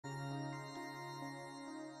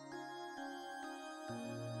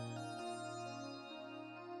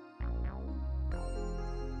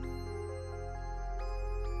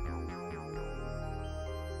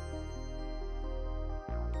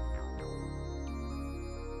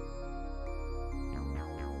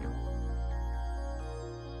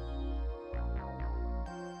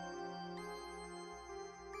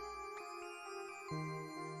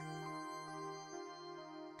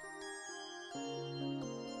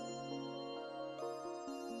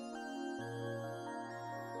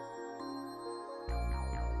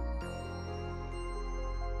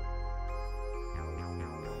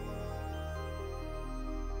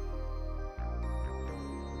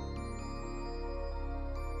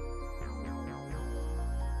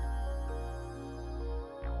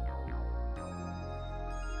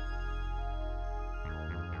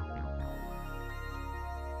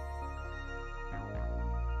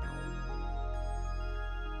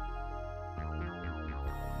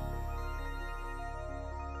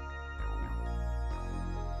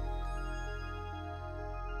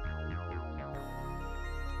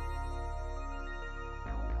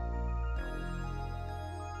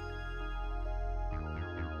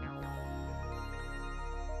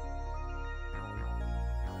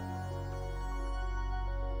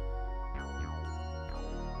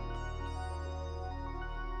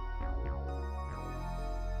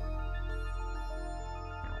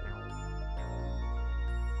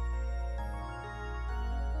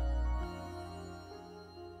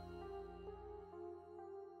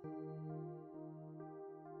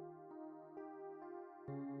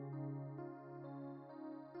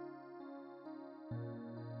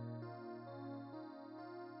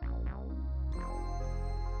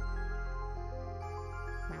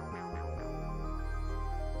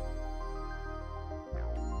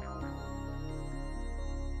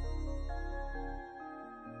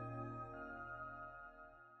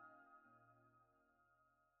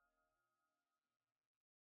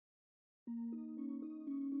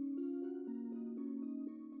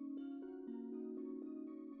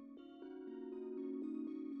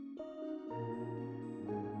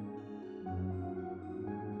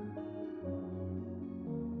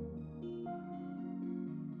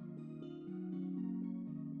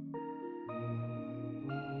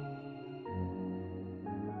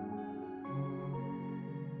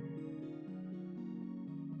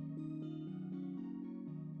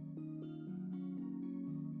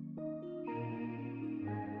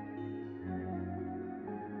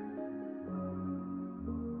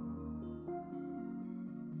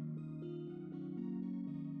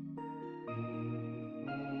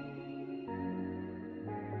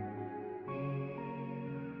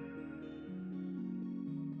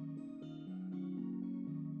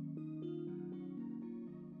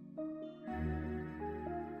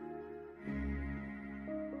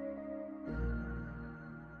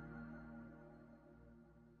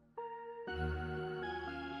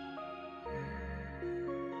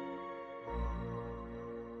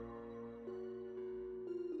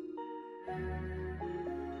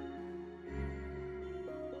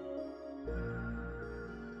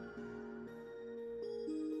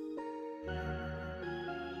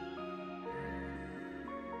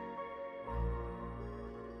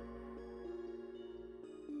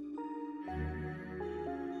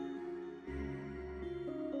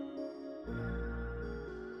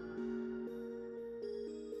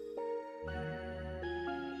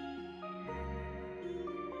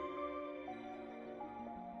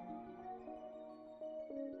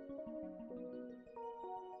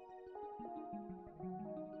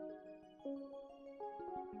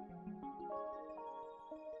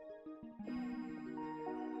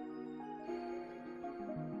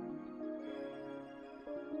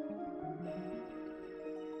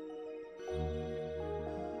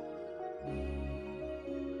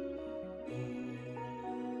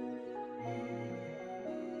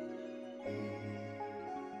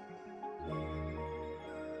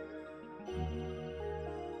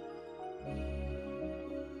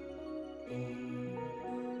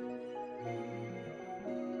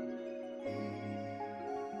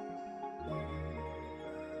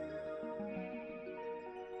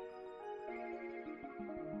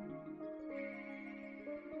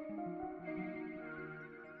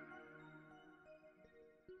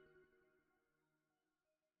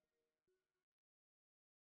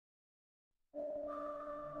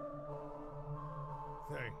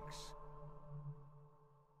Thanks.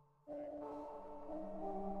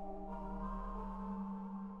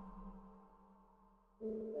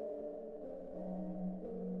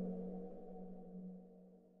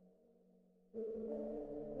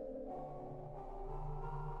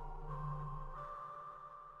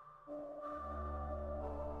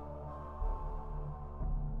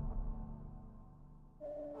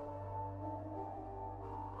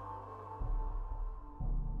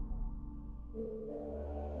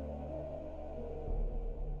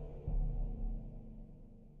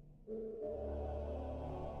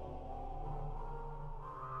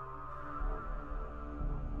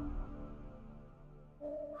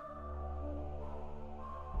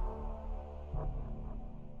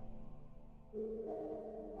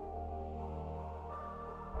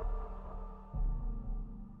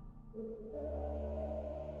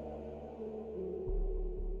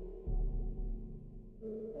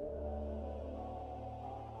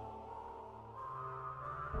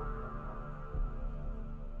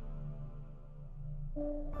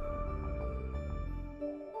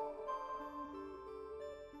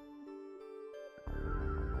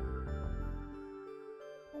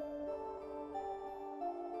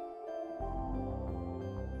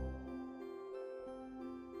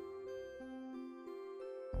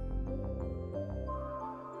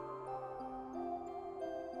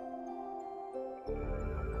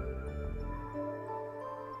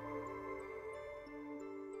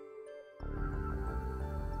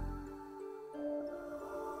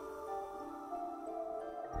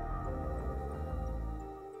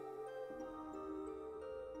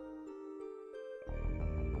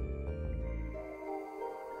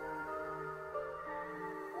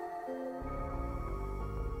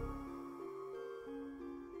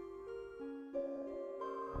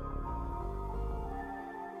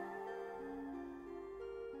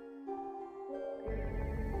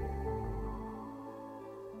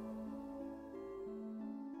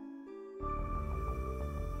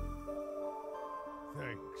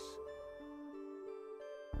 Thanks.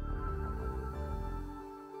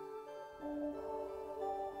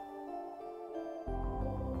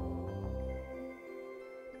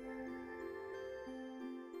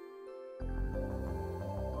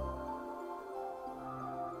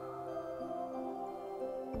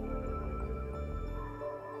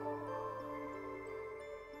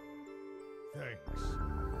 Thanks.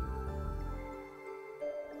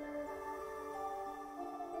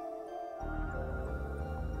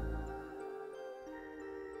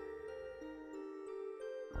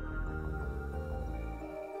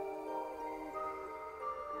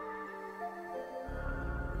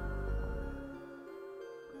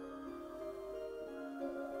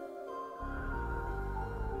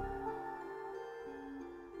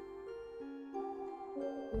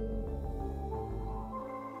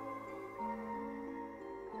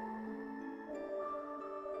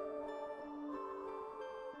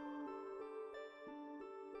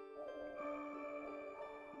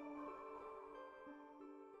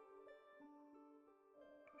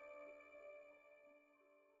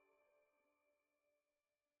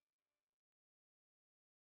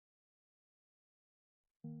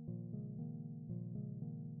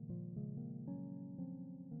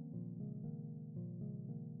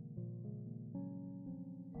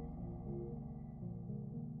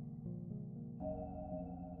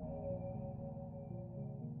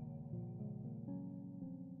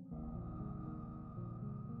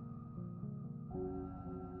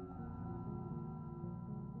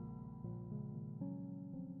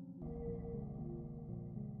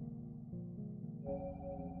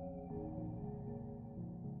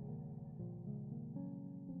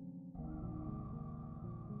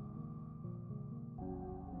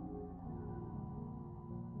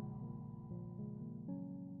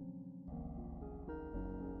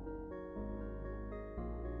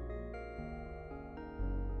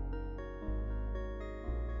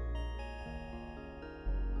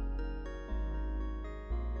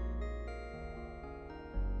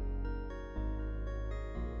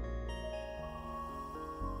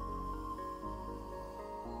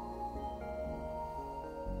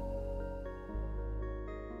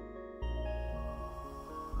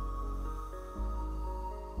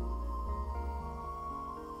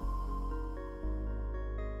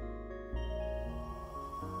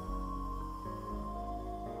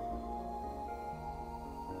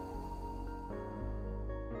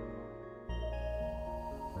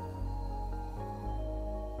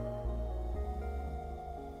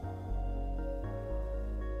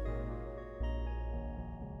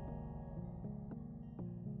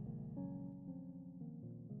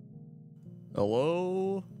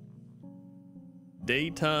 Hello,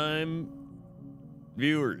 daytime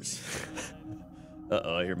viewers.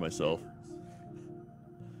 Uh-oh, I hear myself.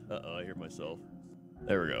 Uh-oh, I hear myself.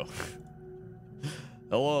 There we go.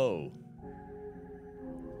 Hello.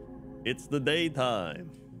 It's the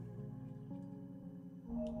daytime.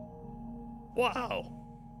 Wow.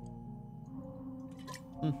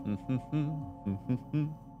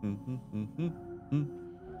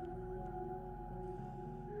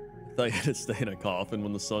 I thought you had to stay in a coffin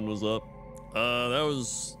when the sun was up. That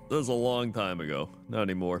was a long time ago. Not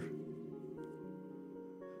anymore.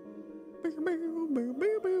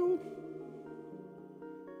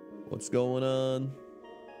 What's going on?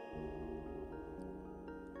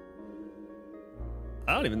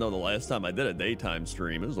 I don't even know the last time I did a daytime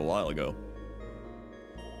stream. It was a while ago.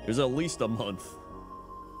 It was at least a month.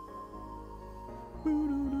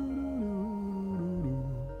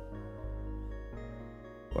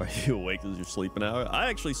 Are you awake as you're sleeping hour? I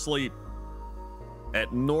actually sleep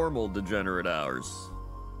at normal degenerate hours.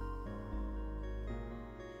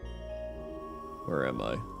 Where am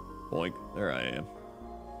I? Boink. There I am.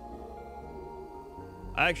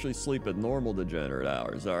 I actually sleep at normal degenerate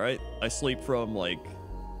hours, alright? I sleep from, like,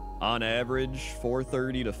 on average,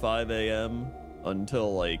 4:30 to 5 a.m.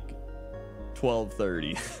 until, like,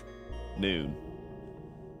 12:30 noon.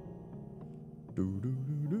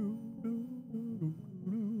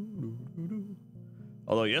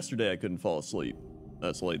 Although yesterday I couldn't fall asleep.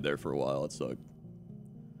 I laid there for a while. It sucked.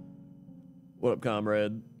 What up,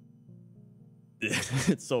 comrade?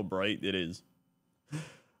 It's so bright. It is.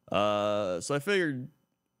 So I figured,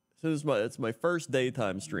 since it's my first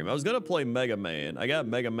daytime stream, I was gonna play Mega Man. I got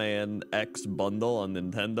Mega Man X bundle on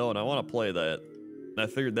Nintendo, and I want to play that. And I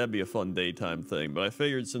figured that'd be a fun daytime thing. But I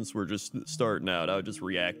figured since we're just starting out, I would just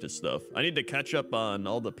react to stuff. I need to catch up on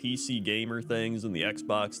all the PC gamer things and the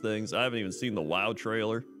Xbox things. I haven't even seen the WoW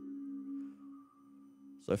trailer.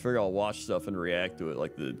 So I figure I'll watch stuff and react to it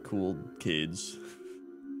like the cool kids.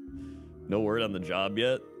 No word on the job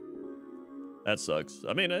yet? That sucks.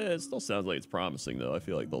 I mean, it still sounds like it's promising, though. I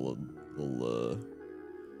feel like they'll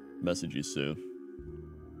message you soon.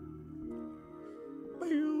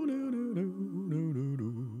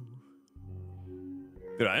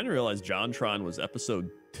 Dude, I didn't realize JonTron was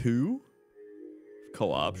episode 2?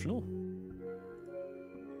 Co-optional?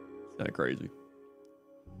 It's kind of crazy.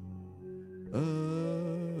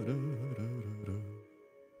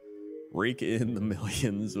 Rake in the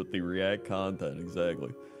millions with the React content,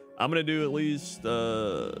 exactly. I'm gonna do at least,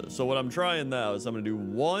 so what I'm trying now is I'm gonna do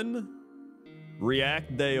one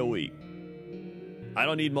React day a week. I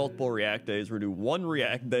don't need multiple React days. We're gonna do one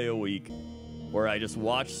React day a week where I just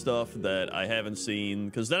watch stuff that I haven't seen,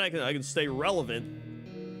 because then I can stay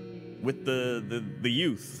relevant with the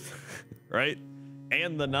youth, right?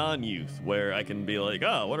 And the non-youth, where I can be like,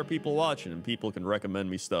 oh, what are people watching? And people can recommend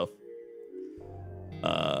me stuff.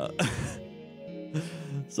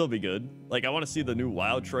 So it'll be good. Like, I want to see the new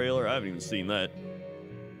WoW trailer. I haven't even seen that.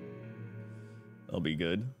 That'll be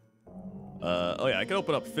good. Oh yeah, I can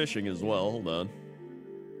open up fishing as well. Hold on.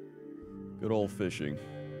 Good old fishing.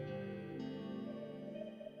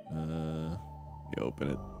 You open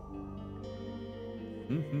it.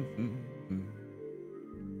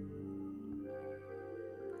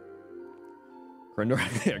 Crendor,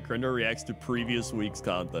 yeah, Crendor reacts to previous week's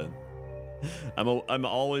content. I'm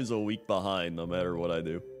always a week behind, no matter what I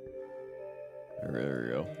do. There we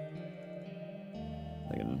go.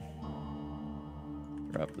 I can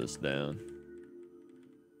drop this down.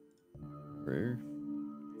 Where?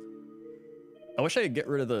 I wish I could get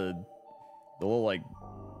rid of the little like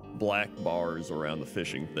black bars around the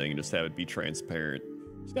fishing thing and just have it be transparent.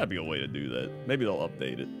 There's gotta be a way to do that. Maybe they'll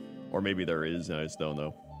update it. Or maybe there is and I just don't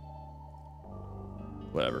know.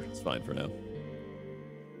 Whatever, it's fine for now.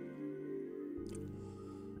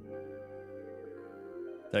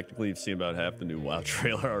 Technically, you've seen about half the new WoW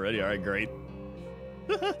trailer already. All right, great.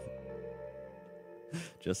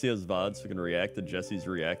 Jesse has VODs so we can react to Jesse's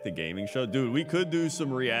React to Gaming show. Dude, we could do some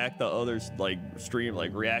react to others, like stream,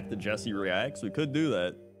 like react to Jesse Reacts. We could do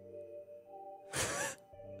that.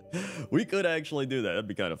 We could actually do that. That'd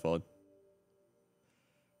be kind of fun.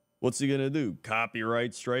 What's he gonna do?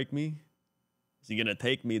 Copyright strike me? Is he gonna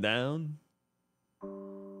take me down?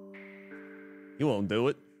 He won't do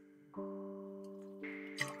it.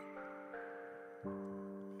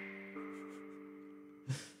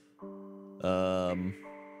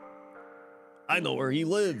 I know where he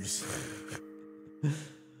lives.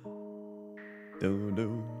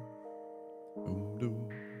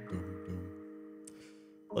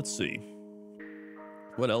 Let's see.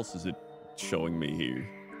 What else is it showing me here?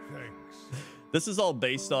 Thanks. This is all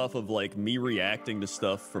based off of like me reacting to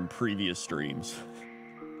stuff from previous streams.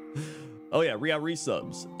 Oh yeah, we got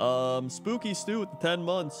resubs. Spooky Stew with the 10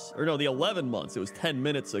 months, or no, the 11 months. It was 10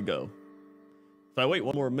 minutes ago. If I wait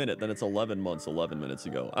one more minute, then it's 11 months, 11 minutes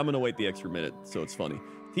ago. I'm gonna wait the extra minute, so it's funny.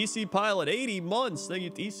 TC Pilot, 80 months. Thank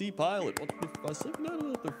you, TC Pilot. What the fuss?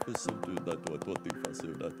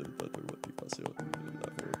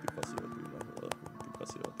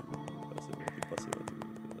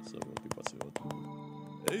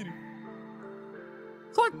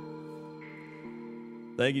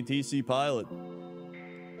 Thank you, TC Pilot.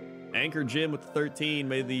 Anchor Jim with the 13.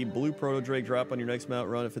 May the blue proto Drake drop on your next mount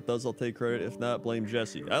run. If it does, I'll take credit. If not, blame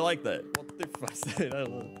Jesse. I like that. What the fuck? I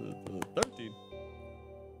love the 13.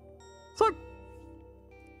 Fuck.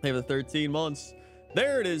 Hey, the 13 months.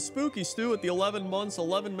 There it is. Spooky Stew at the 11 months,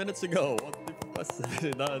 11 minutes ago. What the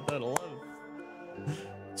fuck? Not 11.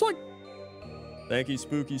 It's like. Thank you,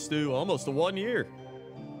 Spooky Stew. Almost a 1 year.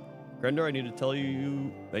 Crendor, I need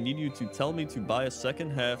you to tell me to buy a second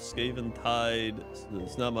half Skaven Tide.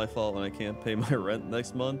 It's not my fault when I can't pay my rent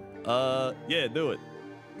next month. Yeah, do it.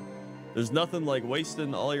 There's nothing like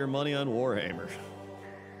wasting all your money on Warhammer.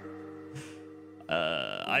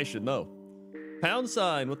 I should know. Pound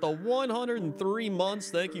sign with the 103 months.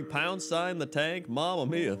 Thank you, Pound sign the tank. Mamma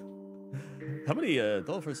mia. How many,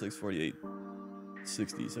 $1 6 48,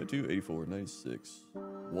 60, 72, 84, 96,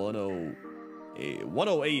 10.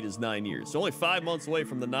 108 is 9 years. So only 5 months away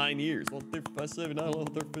from the 9 years.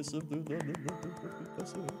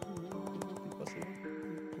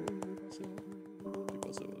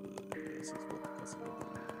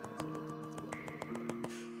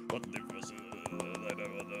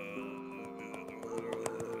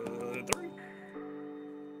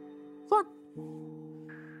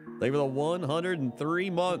 They were the 103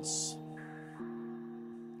 months.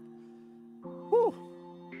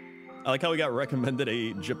 I like how we got recommended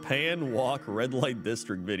a Japan Walk Red Light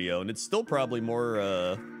District video, and it's still probably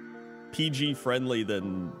more PG friendly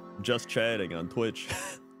than just chatting on Twitch.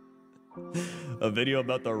 A video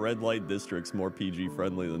about the red light district's more PG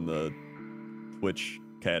friendly than the Twitch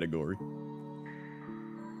category.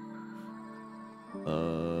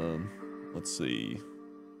 Let's see.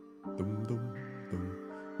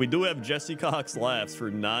 We do have Jesse Cox laughs for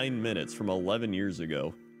 9 minutes from 11 years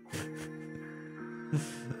ago.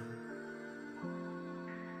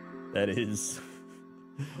 That is...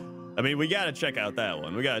 I mean, we gotta check out that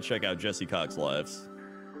one. We gotta check out Jesse Cox Laughs.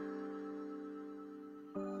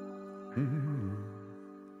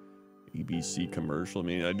 EBC commercial. I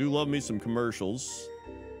mean, I do love me some commercials.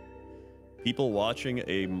 People watching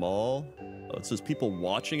a mall. Oh, it says people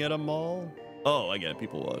watching at a mall? Oh, I get it.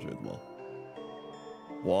 People watching at the mall.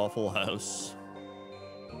 Waffle House.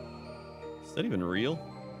 Is that even real?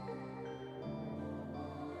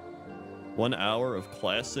 1 hour of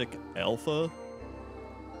classic alpha.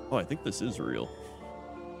 Oh, I think this is real.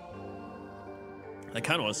 I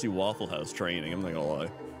kind of want to see Waffle House training. I'm not gonna lie.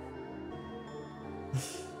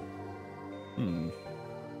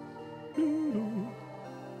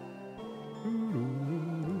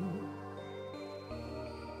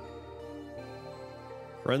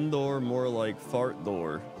 Crendor, more like fart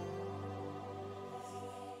door.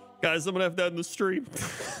 Guys, I'm gonna have that in the stream.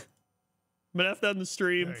 I'm gonna have that in the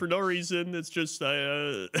stream for no reason. It's just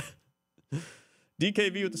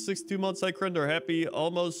DKV with the 62 months. Hi, Crendor. Happy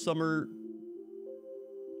almost summer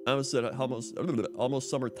I almost said almost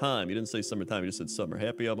summertime. You didn't say summertime. You just said summer.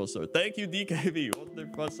 Happy almost summer. Thank you, DKV.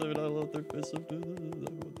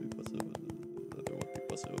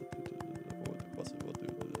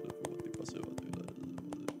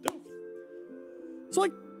 It's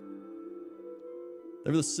like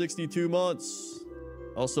over the 62 months.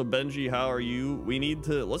 Also, Benji, how are you? We need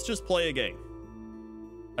to, let's just play a game.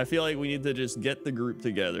 I feel like we need to just get the group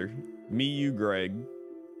together. Me, you, Greg.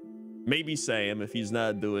 Maybe Sam, if he's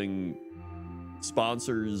not doing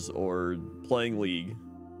sponsors or playing League.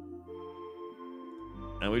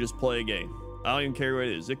 And we just play a game. I don't even care what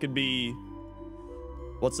it is. It could be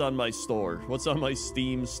what's on my store. What's on my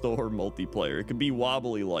Steam store multiplayer. It could be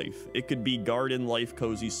Wobbly Life. It could be Garden Life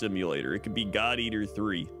Cozy Simulator. It could be God Eater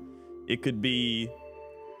 3. It could be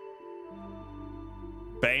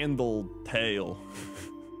Bandle Tale.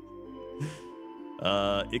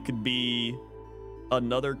 It could be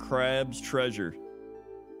Another Crab's Treasure.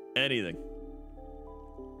 Anything.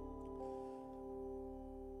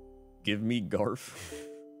 Give me Garf.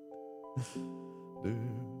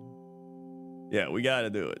 Yeah, we gotta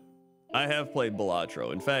do it. I have played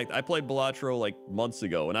Balatro. In fact, I played Balatro like months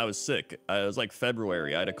ago when I was sick. It was like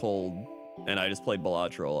February. I had a cold, and I just played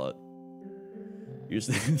Balatro a lot.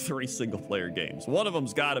 Usually 3 single-player games. One of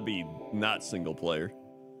them's gotta be not single-player.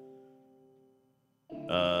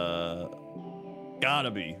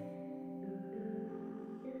 Gotta be.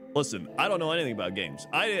 Listen, I don't know anything about games.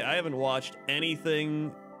 I haven't watched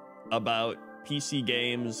anything about PC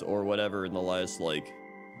games or whatever in the last, like,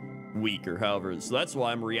 week or however. So that's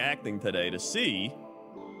why I'm reacting today to see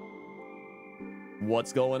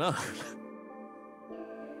what's going on.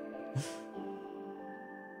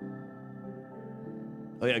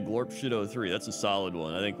 Oh yeah, Glorp Shido 3. That's a solid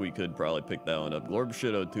one. I think we could probably pick that one up. Glorp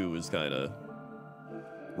Shido 2 was kind of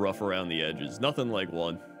rough around the edges. Nothing like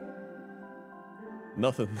 1.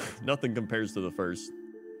 Nothing compares to the first.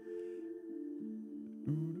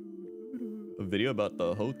 A video about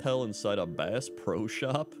the hotel inside a Bass Pro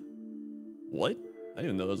Shop? What? I didn't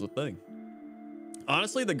even know that was a thing.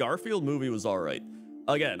 Honestly, the Garfield movie was all right.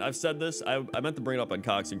 Again, I've said this. I meant to bring it up on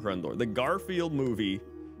Cox and Crendor. The Garfield movie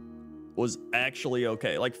was actually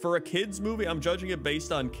okay. Like, for a kid's movie, I'm judging it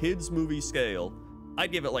based on kids' movie scale.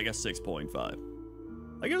 I'd give it like a 6.5.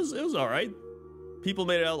 Like, it was all right. People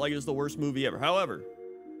made it out like it was the worst movie ever. However,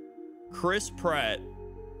 Chris Pratt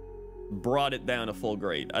brought it down a full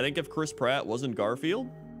grade. I think if Chris Pratt wasn't Garfield,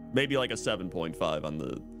 maybe like a 7.5 on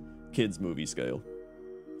the kids' movie scale.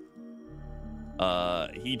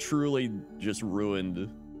 He truly just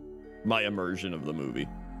ruined my immersion of the movie.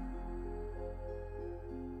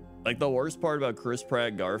 Like, the worst part about Chris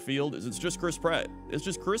Pratt Garfield is it's just Chris Pratt. It's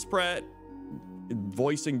just Chris Pratt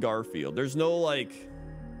voicing Garfield. There's no, like,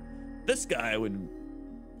 this guy would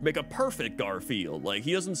make a perfect Garfield. Like,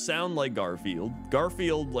 he doesn't sound like Garfield.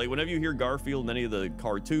 Garfield, like, whenever you hear Garfield in any of the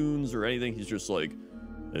cartoons or anything, he's just like,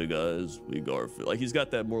 hey guys, we Garfield. Like, he's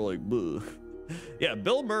got that more like, bleh. Yeah,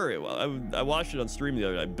 Bill Murray. Well, I watched it on stream the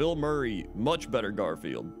other night. Bill Murray, much better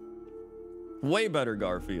Garfield. Way better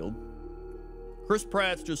Garfield. Chris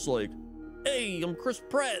Pratt's just like, hey, I'm Chris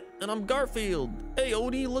Pratt, and I'm Garfield. Hey,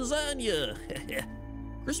 Odie Lasagna.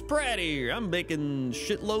 Chris Pratt here. I'm making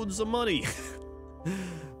shitloads of money.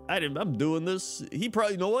 I'm doing this. He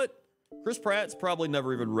probably, you know what? Chris Pratt's probably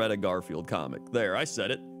never even read a Garfield comic. There, I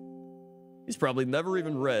said it. He's probably never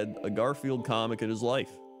even read a Garfield comic in his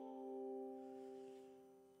life.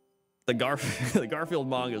 The Garfield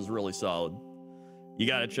manga is really solid. You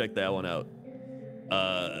gotta check that one out.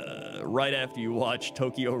 Right after you watch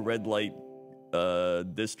Tokyo Red Light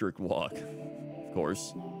District Walk, of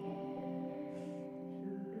course.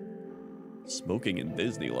 Smoking in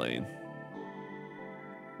Disneyland.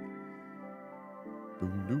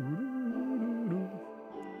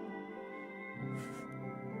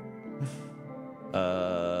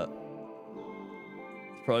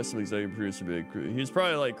 Probably some executive producer big. He was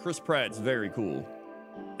probably like, Chris Pratt's very cool,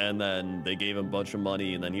 and then they gave him a bunch of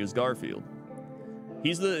money, and then he was Garfield.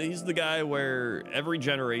 He's the guy where every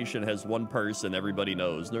generation has one person everybody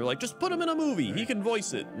knows, and they're like, just put him in a movie, he can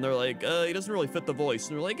voice it. And they're like, he doesn't really fit the voice.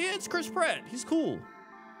 And they're like, yeah, it's Chris Pratt. He's cool.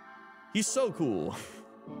 He's so cool.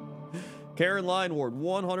 Karen Lineward,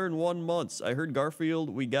 101 months. I heard Garfield,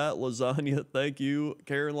 we got lasagna. Thank you,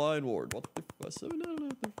 Karen Lineward. What the fuss?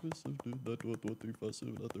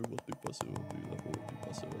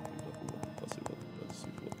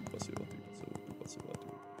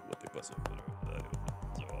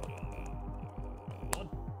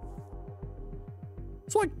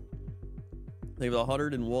 It's like they have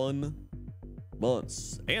 101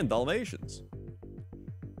 months and Dalmatians.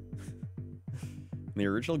 the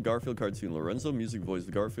original Garfield cartoon, Lorenzo music voiced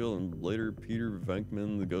Garfield, and later Peter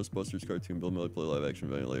Venkman, the Ghostbusters cartoon, Bill Miller play live action,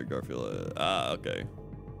 later Garfield. Okay.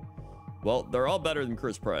 Well, they're all better than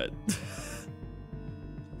Chris Pratt.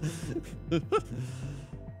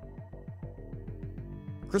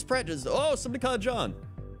 Chris Pratt just, oh, somebody called John.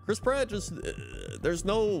 Chris Pratt just, there's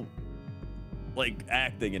no, like,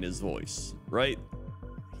 acting in his voice, right?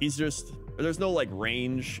 He's just, there's no, like,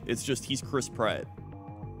 range. It's just, he's Chris Pratt.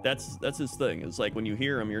 That's his thing. It's like, when you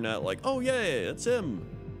hear him, you're not like, oh, yeah, it's him.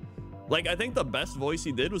 Like, I think the best voice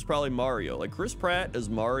he did was probably Mario. Like, Chris Pratt as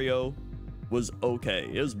Mario was okay.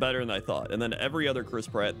 It was better than I thought. And then every other Chris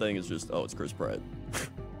Pratt thing is just, oh, it's Chris Pratt.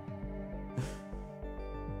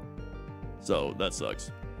 So, that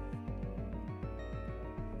sucks.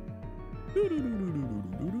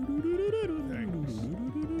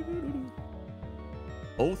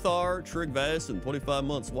 Othar Trigvass in 25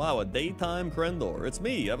 months. Wow, a daytime Crendor. It's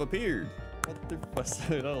me. I've appeared.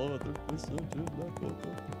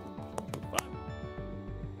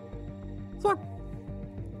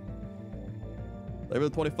 Over the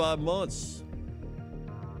 25 months.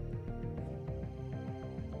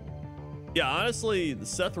 Yeah, honestly,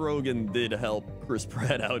 Seth Rogen did help Chris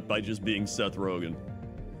Pratt out by just being Seth Rogen.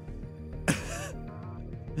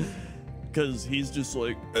 Because he's just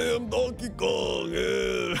like, hey, I'm Donkey Kong.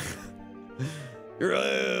 Yeah. Here I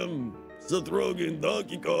am, Seth Rogen,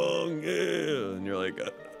 Donkey Kong. Yeah. And you're like,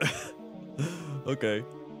 okay.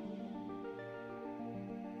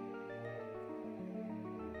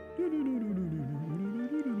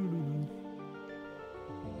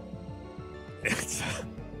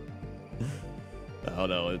 I don't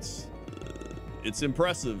know. It's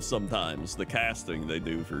impressive sometimes, the casting they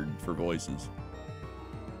do for voices.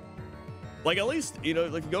 Like, at least, you know,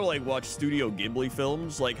 like, you go to, like, watch Studio Ghibli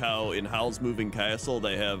films, like how in Howl's Moving Castle,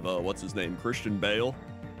 they have, what's his name? Christian Bale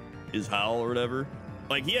is Howl or whatever.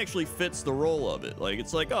 Like, he actually fits the role of it. Like,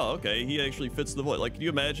 it's like, oh, okay, he actually fits the voice. Like, can you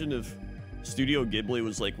imagine if Studio Ghibli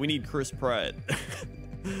was like, we need Chris Pratt?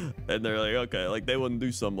 And they're like, okay, like, they wouldn't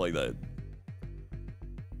do something like that.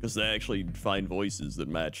 Because they actually find voices that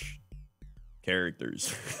match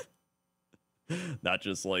characters. Not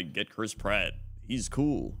just, like, get Chris Pratt. He's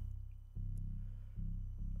cool.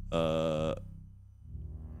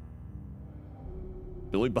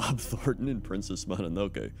 Billy Bob Thornton and Princess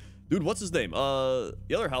Mononoke. Dude, what's his name? The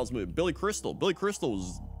other Howl's movie, Billy Crystal. Billy Crystal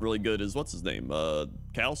was really good as, what's his name?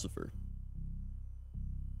 Calcifer.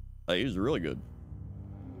 He was really good.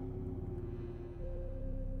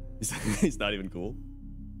 He's not even cool.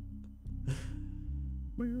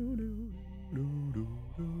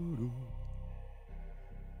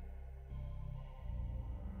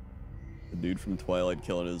 The dude from Twilight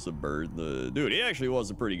killing as a bird. Dude, he actually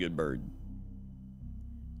was a pretty good bird.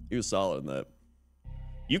 He was solid in that.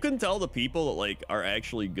 You can tell the people that, like, are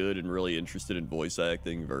actually good and really interested in voice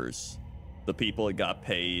acting versus the people that got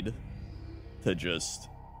paid to just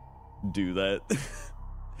do that.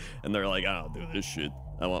 And they're like, I don't do this shit.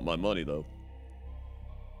 I want my money, though.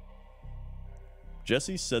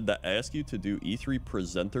 Jesse said that ask you to do E3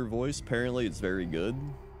 presenter voice. Apparently, it's very good.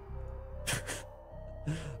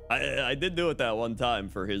 I did do it that one time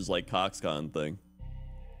for his, like, CoxCon thing.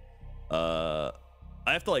 I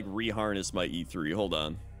have to, like, reharness my E3. Hold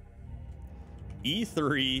on.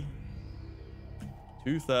 E3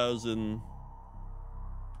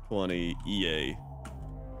 2020 EA.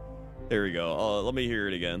 There we go. Let me hear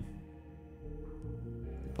it again.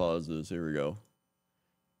 Pause this. Here we go.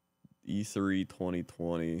 E3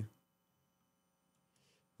 2020.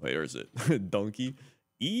 Wait, where is it? Donkey.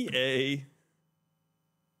 EA.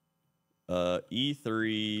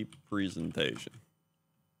 E3 presentation.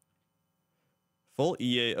 Full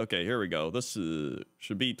EA. Okay, here we go. This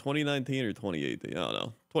should be 2019 or 2018. I don't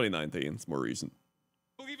know. 2019. It's more recent.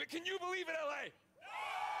 Believe it. Can you believe it,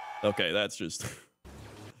 LA? Okay, that's just.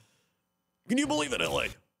 Can you believe it, LA?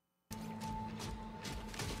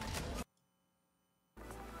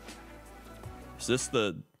 Is this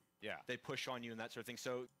the? Yeah, they push on you and that sort of thing.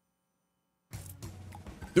 So,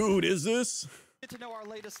 dude, is this? Get to know our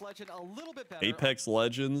latest legend a little bit better. Apex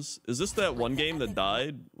Legends. Is this that one game that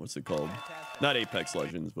died? What's it called? Not Apex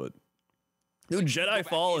Legends, but dude, Jedi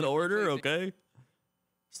Fallen Order. Okay,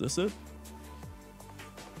 is this it?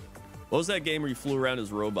 What was that game where you flew around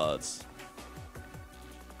as robots?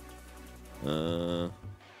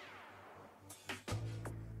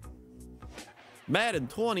 Madden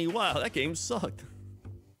 20. Wow, that game sucked.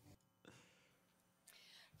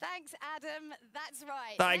 Thanks, Adam. That's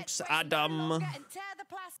right. Thanks, Adam.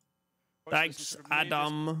 Thanks,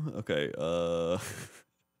 Adam. Okay. Oh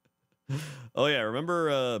yeah,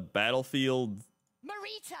 remember Battlefield?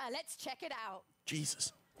 Marita, let's check it out.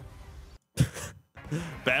 Jesus.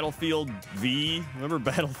 Battlefield V. Remember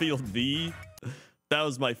Battlefield V? That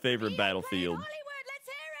was my favorite Battlefield. Hollywood, let's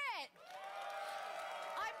hear it.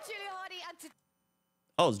 I'm Julia Hardy, and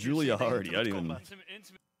Oh, it's Julia Hardy. I didn't even.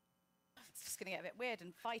 it's just gonna get a bit weird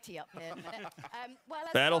and fighty up here in a minute. Well,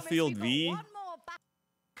 as Battlefield promised, we've V. got one more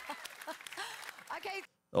okay.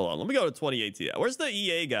 Hold on, let me go to 2018. Where's the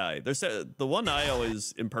EA guy? There's the one I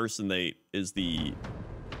always impersonate is the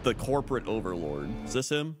corporate overlord. Is this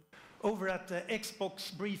him? Over at the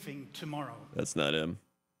Xbox briefing tomorrow. That's not him.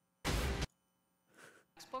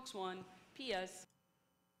 Xbox One, PS.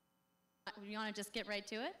 You want to just get right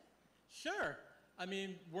to it? Sure. I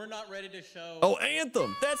mean, we're not ready to show. Oh,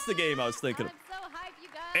 Anthem. That's the game I was thinking of. I'm so hyped, you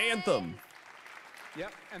guys. Anthem.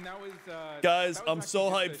 Yep, and that was Guys, that was I'm so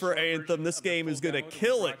actually hyped just a for short Anthem. version This of the game is full going to demo that we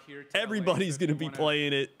kill brought it. here to LA. Everybody's So going to if be you wanna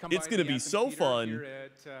playing it. come It's by going to the be so Anthem Theater fun. here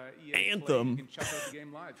at, EA Play, Anthem. you can check out the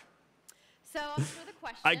game live. So I'm sure the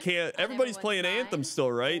question. I can't. Everybody's playing Anthem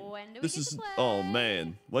still, right? When do we This get is. to play? Oh,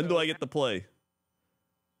 man. When do I get to play?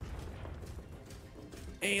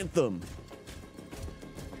 Anthem.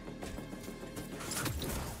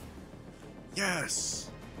 Yes.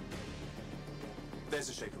 There's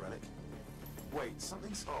a shaker relic. Wait,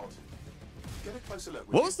 something's odd. Get a closer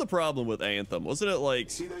look. What was the problem with Anthem? Wasn't it like,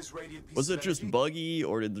 See those radiant pieces was it of just energy? buggy,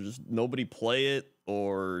 or did just nobody play it,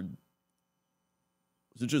 or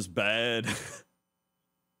was it just bad?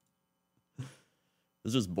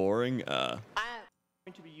 It's just boring. I'm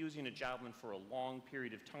going to be using a javelin for a long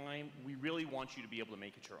period of time. We really want you to be able to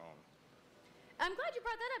make it your own. I'm glad you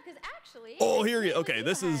brought that up because actually. Oh, here you. Caitlin Okay, Yu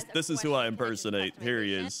this has is a who I question connected to impersonate. Here he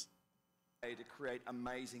customization. is. To create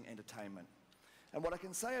amazing entertainment. And what I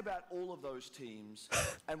can say about all of those teams,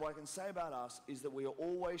 and what I can say about us, is that we are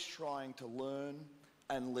always trying to learn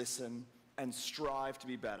and listen and strive to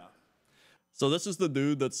be better. So this is the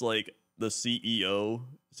dude that's like the CEO.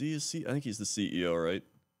 Is he a C? I think he's the CEO, right?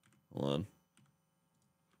 Hold on.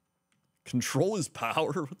 Control his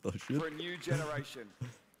power? What the shit? For a new generation.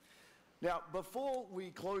 Now, before we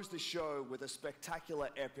close the show with a spectacular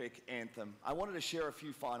epic anthem, I wanted to share a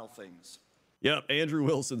few final things. Yep, Andrew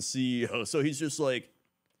Wilson, CEO. So he's just like,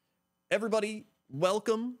 everybody,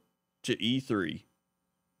 welcome to E3.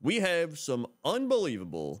 We have some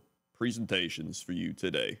unbelievable presentations for you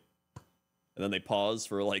today. And then they pause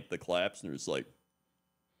for like the claps, and they're just like,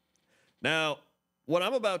 now, what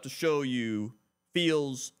I'm about to show you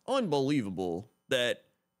feels unbelievable that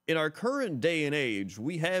in our current day and age,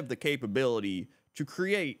 we have the capability to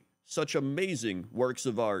create such amazing works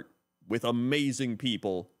of art with amazing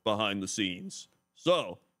people behind the scenes.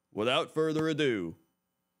 So, without further ado,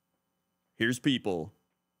 here's people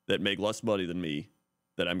that make less money than me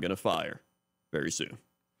that I'm going to fire very soon.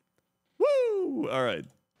 Woo! All right.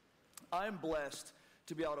 I am blessed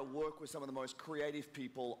to be able to work with some of the most creative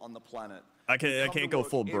people on the planet. I can't go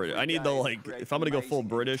full British. I need the, like, if I'm going to go full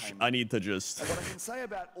British, I need to just, And what I can say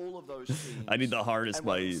about all of those teams, I need to harness and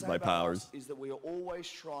what I can say my about powers. us, is that we are always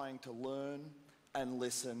trying to learn and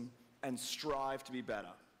listen and strive to be better.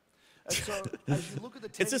 And so, as you look at the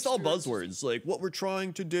 10 It's just all experiences- buzzwords. Like, what we're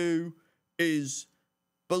trying to do is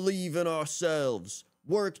believe in ourselves,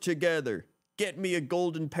 work together, get me a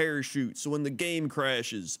golden parachute so when the game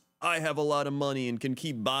crashes, I have a lot of money and can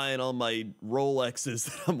keep buying all my Rolexes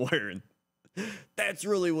that I'm wearing. That's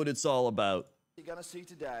really what it's all about. You're going to see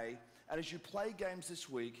today, and as you play games this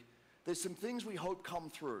week, there's some things we hope come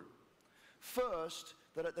through. First,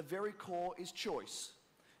 that at the very core is choice.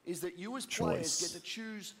 Is that you as players Choice. get to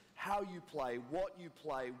choose how you play, what you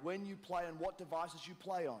play, when you play, and what devices you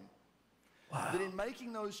play on. Wow. That in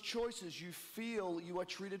making those choices, you feel you are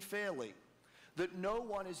treated fairly. That no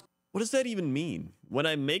one is... What does that even mean? When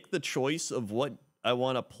I make the choice of what I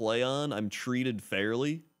want to play on, I'm treated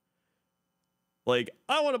fairly? Like,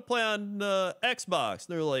 I want to play on Xbox.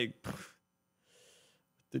 They're like,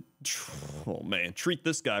 oh man, treat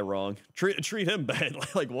this guy wrong. Treat him bad.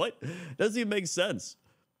 Like, what? Doesn't even make sense.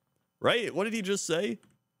 Right? What did he just say?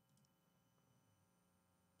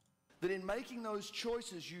 That in making those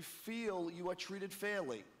choices, you feel you are treated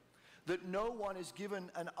fairly. That no one is given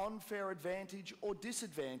an unfair advantage or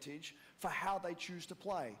disadvantage for how they choose to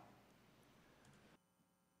play.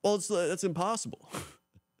 Well, that's impossible.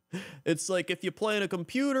 It's like if you play on a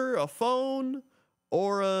computer, a phone,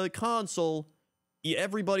 or a console,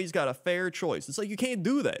 everybody's got a fair choice. It's like you can't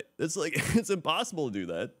do that. It's like it's impossible to do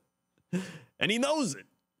that. And he knows it.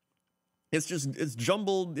 It's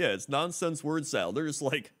jumbled, yeah, it's nonsense word salad. They're just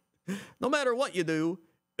like, no matter what you do,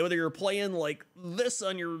 whether you're playing like this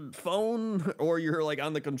on your phone or you're like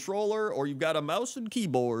on the controller or you've got a mouse and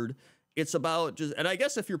keyboard, it's about just, and I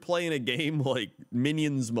guess if you're playing a game like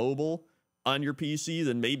Minions Mobile, on your PC,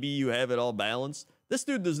 then maybe you have it all balanced. This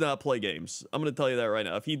dude does not play games. I'm going to tell you that right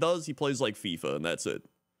now. If he does, he plays like FIFA, and that's it.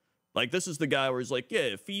 Like, this is the guy where he's like,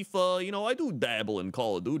 yeah, FIFA, you know, I do dabble in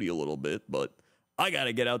Call of Duty a little bit, but I got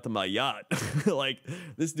to get out to my yacht. Like,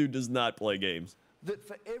 this dude does not play games. That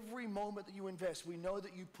for every moment that you invest, we know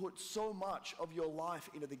that you put so much of your life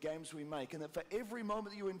into the games we make, and that for every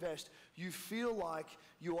moment that you invest, you feel like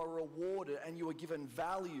you are rewarded and you are given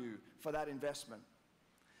value for that investment.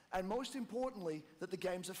 And most importantly, that the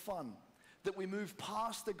games are fun, that we move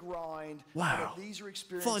past the grind, and that these are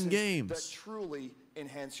experiences fun games that truly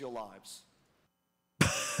enhance your lives.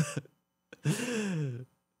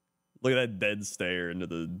 Look at that dead stare into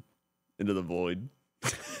the void.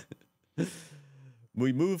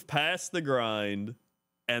 We move past the grind,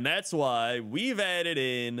 and that's why we've added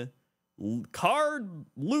in card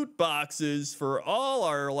loot boxes for all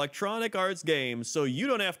our Electronic Arts games, so you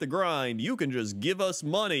don't have to grind. You can just give us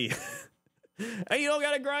money. And you don't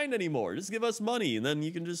gotta grind anymore. Just give us money, and then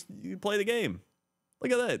you can play the game.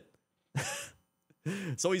 Look at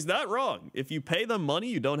that. So he's not wrong. If you pay them money,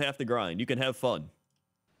 you don't have to grind. You can have fun.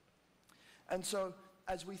 And so,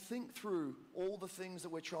 as we think through all the things that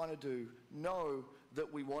we're trying to do, know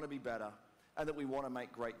that we want to be better and that we want to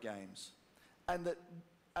make great games. And that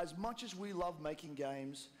as much as we love making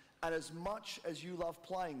games and as much as you love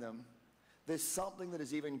playing them, there's something that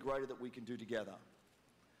is even greater that we can do together.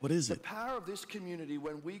 What is it? The power of this community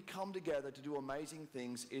when we come together to do amazing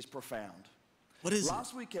things is profound. What is it?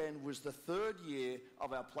 Last weekend was the 3rd year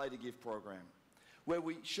of our Play to Give program, where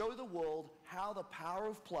we show the world how the power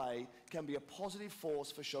of play can be a positive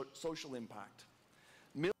force for social impact.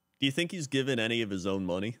 Do you think he's given any of his own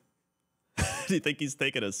money? Do you think he's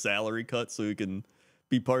taken a salary cut so he can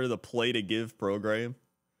be part of the Play to Give program?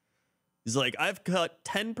 He's like, I've cut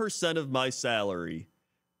 10% of my salary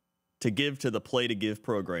to give to the Play to Give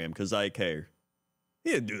program because I care.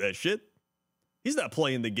 He didn't do that shit. He's not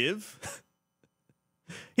playing to give.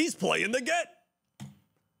 He's playing to get.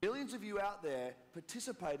 Millions of you out there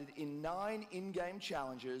participated in 9 in-game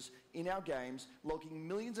challenges in our games, logging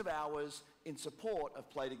millions of hours in support of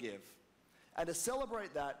Play to Give. And to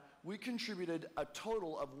celebrate that, we contributed a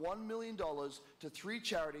total of $1 million to 3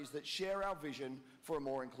 charities that share our vision for a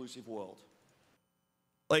more inclusive world.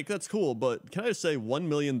 Like, that's cool, but can I just say $1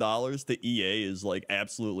 million to EA is like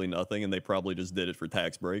absolutely nothing, and they probably just did it for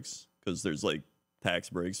tax breaks, because there's like tax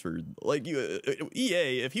breaks for like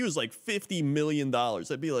EA. If he was like $50 million,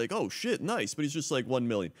 I'd be like, oh shit, nice. But he's just like 1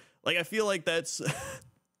 million. Like, I feel like that's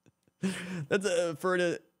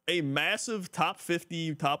for a massive top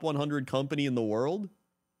 50, top 100 company in the world,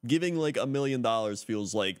 giving like $1 million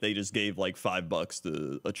feels like they just gave like $5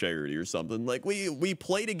 to a charity or something. Like, we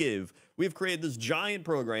Play to Give. We've created this giant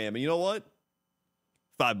program, and you know what?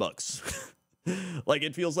 $5. Like,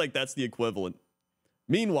 it feels like that's the equivalent.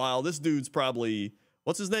 Meanwhile, this dude's probably,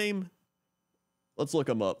 what's his name? Let's look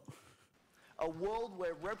him up. A world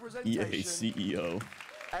where representation EA CEO.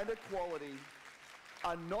 and equality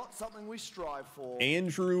are not something we strive for.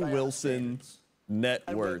 Andrew Wilson, net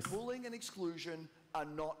worth. Where bullying and exclusion are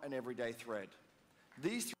not an everyday thread.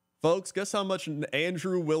 These Folks, guess how much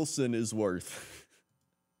Andrew Wilson is worth?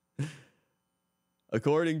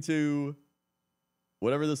 According to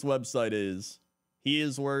whatever this website is, he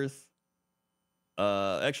is worth...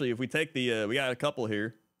 actually, if we take the, we got a couple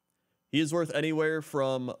here. He is worth anywhere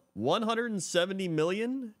from $170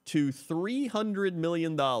 million to $300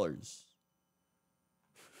 million.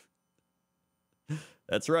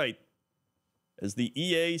 That's right. As the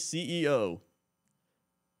EA CEO,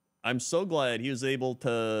 I'm so glad he was able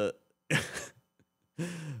to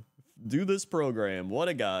do this program. What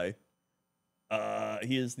a guy.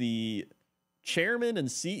 He is the chairman and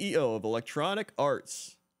CEO of Electronic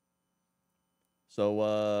Arts.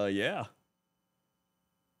 So, yeah.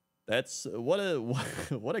 That's what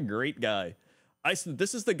a great guy.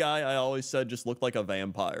 This is the guy I always said just looked like a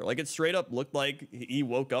vampire. Like, it straight up looked like he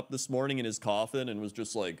woke up this morning in his coffin and was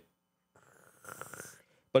just like,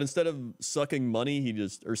 but instead of sucking money,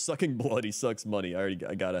 or sucking blood, he sucks money. I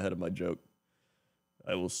got ahead of my joke.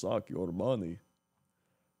 I will suck your money.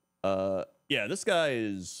 Yeah, this guy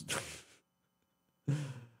is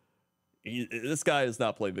this guy does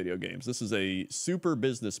not play video games. This is a super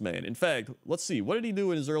businessman. In fact, let's see. What did he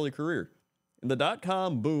do in his early career? In the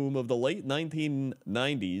dot-com boom of the late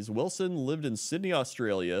 1990s, Wilson lived in Sydney,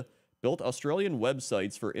 Australia, built Australian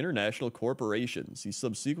websites for international corporations. He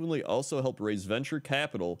subsequently also helped raise venture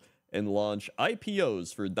capital and launch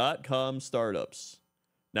IPOs for dot-com startups.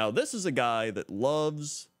 Now, this is a guy that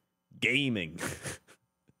loves gaming.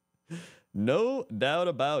 No doubt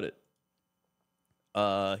about it.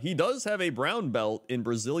 He does have a brown belt in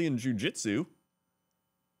Brazilian Jiu-Jitsu.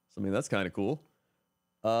 So, I mean, that's kind of cool.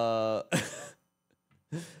 Oh,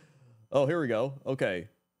 here we go. Okay.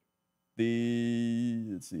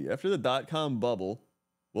 Let's see. After the dot-com bubble,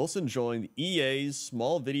 Wilson joined EA's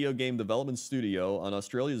small video game development studio on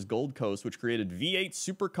Australia's Gold Coast, which created V8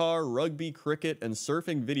 supercar, rugby, cricket, and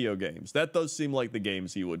surfing video games. That does seem like the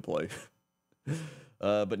games he would play.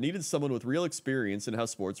 But needed someone with real experience in how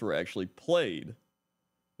sports were actually played.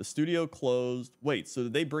 The studio closed. Wait, so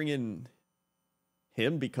did they bring in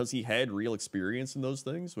him because he had real experience in those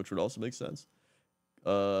things, which would also make sense?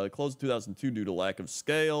 Closed in 2002 due to lack of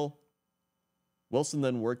scale. Wilson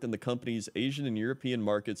then worked in the company's Asian and European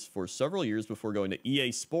markets for several years before going to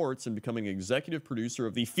EA Sports and becoming executive producer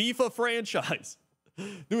of the FIFA franchise.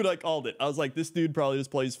 Dude, I called it. I was like, this dude probably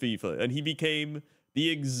just plays FIFA. And he became the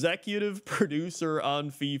executive producer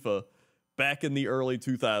on FIFA back in the early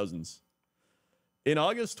 2000s. In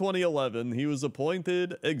August 2011, he was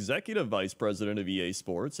appointed executive vice president of EA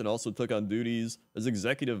Sports and also took on duties as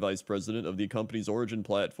executive vice president of the company's Origin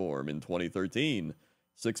platform in 2013.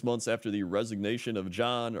 6 months after the resignation of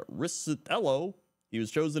John Riccitello, he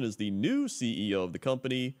was chosen as the new CEO of the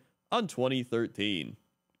company on 2013.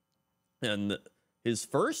 And his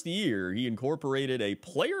first year, he incorporated a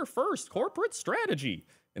player-first corporate strategy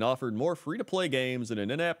and offered more free-to-play games and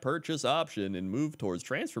an in-app purchase option and moved towards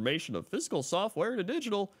transformation of physical software to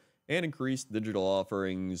digital and increased digital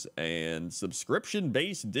offerings and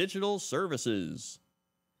subscription-based digital services.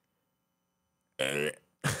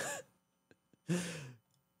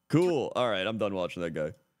 Cool. All right, I'm done watching that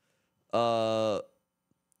guy.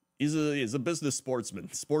 He's a business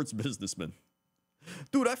sportsman, sports businessman.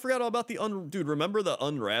 Dude, I forgot all about dude, remember the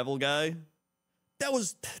Unravel guy? That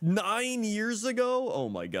was 9 years ago? Oh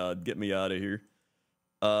my god, get me out of here.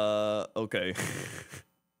 Okay.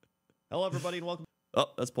 Hello, everybody, and welcome. Oh,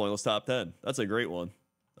 that's Pointless Top 10. That's a great one,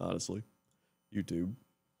 honestly. YouTube.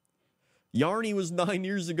 Yarny was 9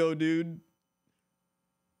 years ago, dude.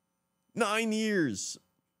 9 years.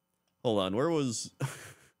 Hold on, where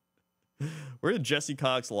did Jesse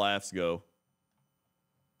Cox laughs go?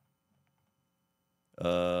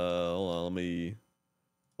 Hold on, let me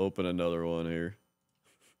open another one here.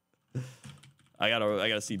 I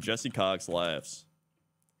gotta see Jesse Cox laughs.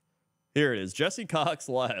 Here it is, Jesse Cox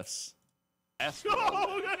laughs.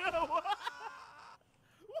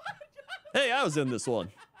 Hey, I was in this one.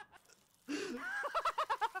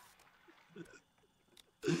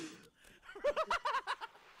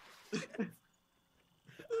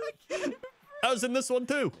 I was in this one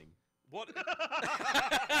too. What?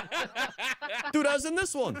 Dude, I was in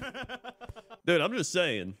this one. Dude, I'm just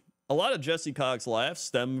saying. A lot of Jesse Cox laughs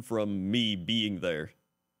stem from me being there,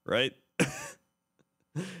 right?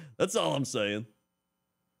 That's all I'm saying.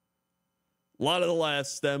 A lot of the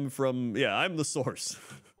laughs stem from, yeah, I'm the source.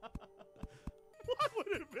 Why would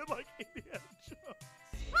it have been like Indiana Jones?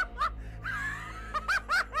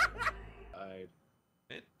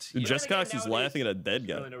 Dude, Jesse Cox is laughing at a dead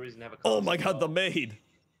guy. Oh my god, the maid.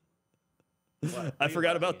 I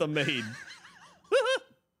forgot about the maid.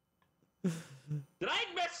 Did I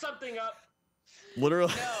mess something up?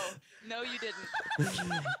 Literally. No, you didn't.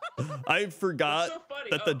 I forgot so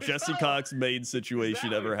that the Jesse Cox maid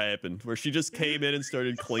situation ever happened, where she just came in and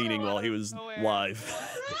started cleaning while he was live.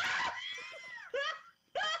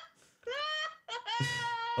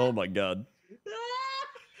 Oh my god.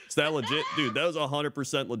 Is that legit? Dude, that was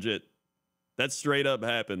 100% legit. That straight up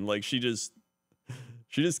happened. Like, she just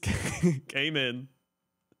came in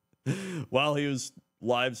while he was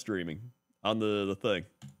live streaming on the thing.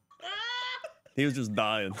 He was just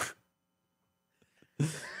dying.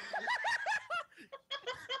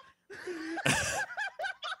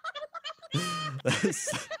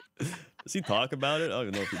 Does he talk about it? I don't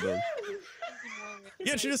even know if he does.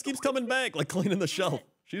 Yeah, she just keeps coming back, like cleaning the shelf.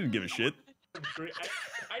 She didn't give a shit.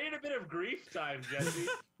 I need a bit of grief time, Jesse.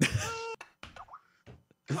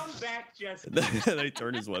 Come back, Jesse. Then he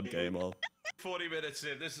turned his webcam off. 40 minutes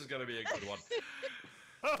in, this is going to be a good one.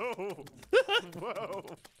 Oh! Whoa!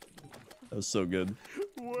 That was so good.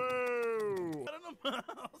 Whoa! Out of the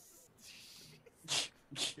mouse.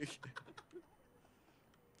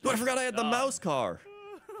 Dude, I forgot I had the mouse car.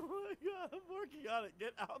 Oh my god, I'm working on it.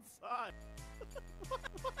 Get outside.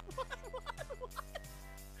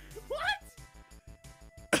 What?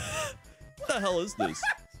 What the hell is this?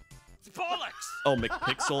 Bollocks! Oh,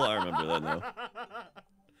 McPixel? I remember that now.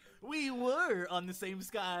 We were on the same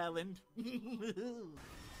sky island.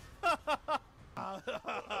 Oh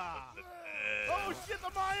shit,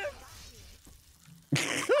 the Mayans!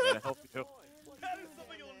 Help you. That is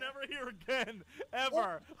something you'll never Never here again,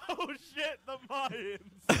 ever. Oh shit, the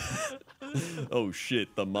Mayans. Oh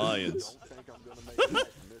shit, the Mayans.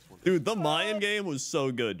 Dude, the Mayan game was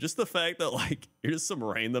so good. Just the fact that like you're just some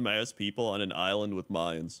random ass people on an island with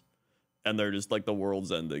Mayans, and they're just like the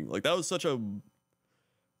world's ending. Like that was such an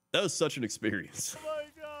experience. Oh my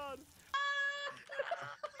god.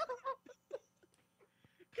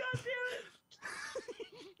 God damn it.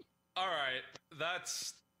 All right,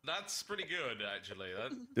 that's pretty good actually.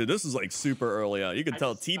 Dude, this is like super early on. You can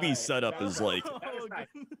tell TB's setup is like.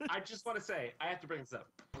 I just want to say, I have to bring this up.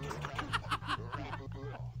 I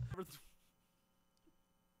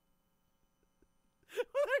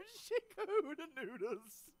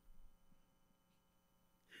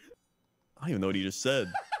don't even know what he just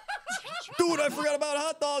said. Dude, I forgot about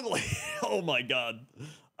Hot Dog Lady. Oh my god.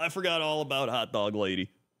 I forgot all about Hot Dog Lady.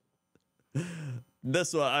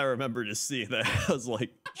 That's why I remember just seeing that. I was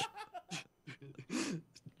like...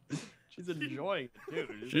 She's enjoying it,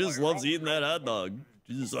 dude. She just loves eating that hot dog.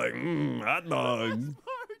 She's just like, hot dog.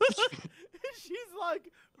 She's like,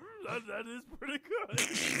 that is pretty good.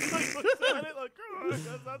 Like, looks at it like,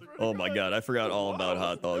 that's pretty Oh my god, I forgot all about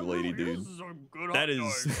Hot Dog Lady, dude. That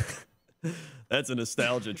is... That's a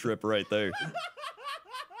nostalgia trip right there.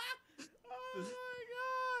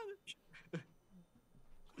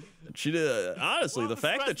 She did, honestly, the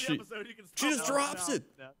fact that she just drops it.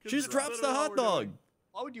 She just drops the hot dog.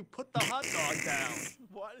 Why would you put the hot dog down?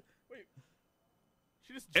 What? Wait.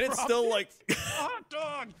 She just And it's dropped still it? like... Hot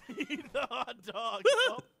dog! Eat the hot dog!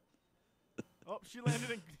 Oh, she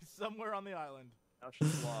landed in somewhere on the island. Now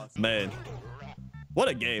she's lost. Man. What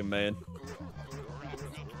a game, man.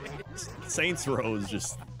 Saints Row is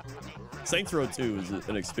just... Saints Row 2 is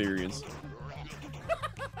an experience.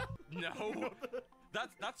 No.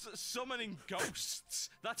 That's summoning ghosts.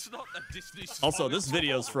 That's not a Disney song. Also, this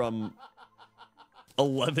video's from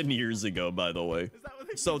 11 years ago, by the way.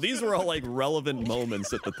 So these were all like relevant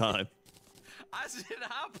moments at the time. As it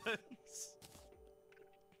happens.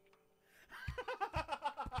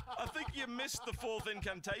 I think you missed the fourth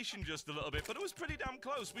incantation just a little bit, but it was pretty damn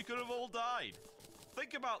close. We could have all died.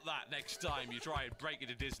 Think about that next time you try and break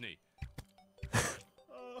into Disney.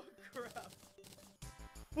 Oh, crap.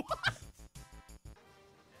 What?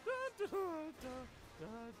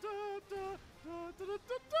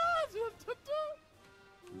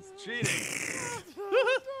 It's cheating.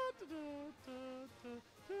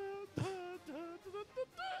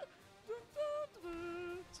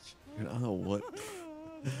 I don't know what.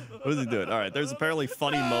 What is he doing? All right, there's apparently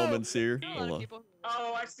funny moments here. Hold on.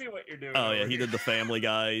 Oh, I see what you're doing. Oh yeah, he did the Family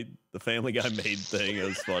Guy. The Family Guy made thing. It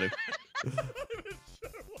was funny.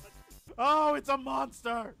 Oh, it's a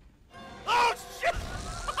monster! Oh shit!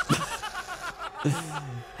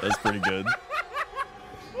 That's pretty good.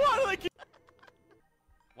 Why do they keep...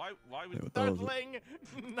 Why would Hey, what the hell is it? Startling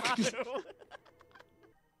Nanu.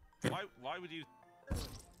 why would you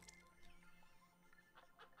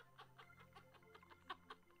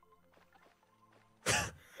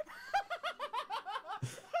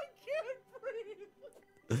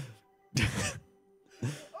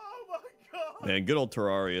Oh my god! Man, good old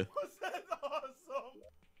Terraria. Was that awesome?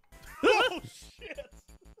 Oh shit!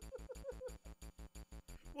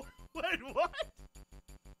 Wait, what?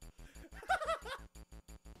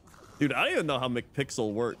 Dude, I don't even know how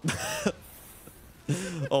McPixel worked.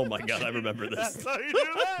 Oh my god, I remember this. That's how you do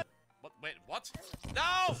that? What, wait, what?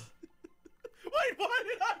 No! Wait, why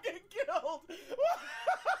did I get killed?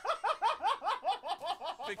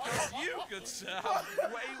 Because you could have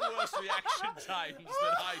way worse reaction times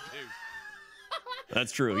than I do.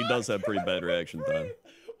 That's true. He does have pretty bad reaction time. Why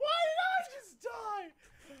did I just die?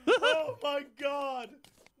 Oh my god!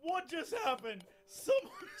 What just happened?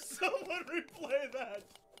 Someone replay that.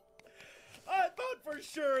 I thought for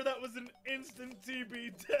sure that was an instant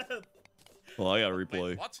TB death. Well, I gotta replay.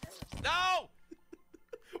 Wait, what? No!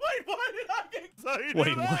 Wait, why did I get? So you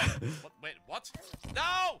Wait, do that? what? Wait, what?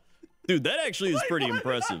 No! Dude, that actually is pretty Why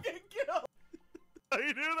impressive. Did I get killed? How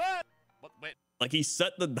you do that? What, wait. Like, he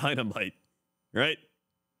set the dynamite, right?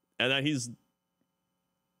 And then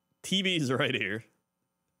TB's right here.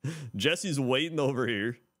 Jesse's waiting over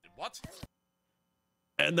here. What?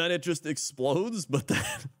 And then it just explodes, but then...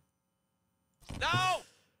 No!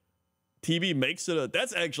 TB makes it a...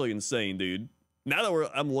 That's actually insane, dude. Now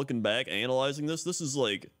that I'm looking back, analyzing this, this is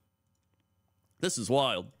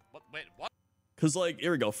wild. What, wait, what? Because, like,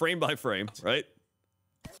 here we go, frame by frame, right?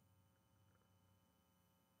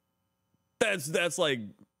 That's like,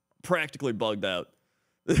 practically bugged out.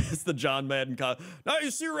 It's the John Madden Now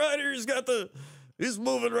you see right here, he's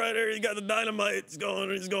moving right here, he got the dynamite, he's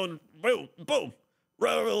going, boom, boom.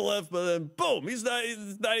 right over the left, but then boom, he's not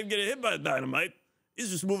even getting hit by the dynamite. He's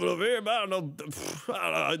just moving over here, but I don't know.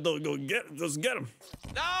 I don't go just get him.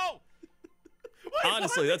 No!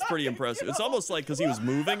 Honestly, that's pretty impressive. It's almost like because he was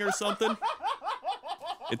moving or something.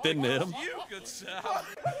 It didn't hit him. You could sound.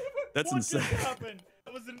 That's what insane. Just happened?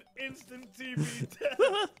 That was an instant TV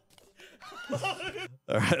death.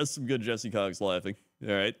 All right, that's some good Jesse Cox laughing.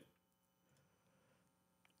 All right.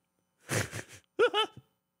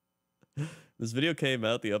 This video came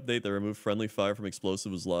out. The update that removed friendly fire from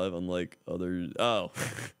explosive was live, unlike other. Oh.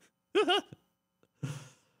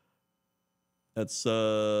 That's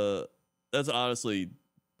honestly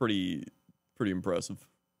pretty impressive.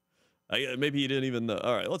 Maybe he didn't even know.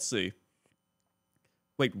 All right, let's see.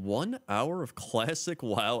 Wait, 1 hour of classic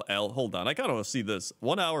WoW Alpha. Hold on, I kind of want to see this.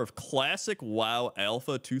 1 hour of classic WoW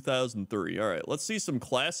Alpha 2003. All right, let's see some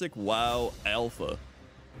classic WoW Alpha.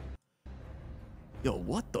 Yo,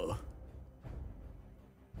 what the?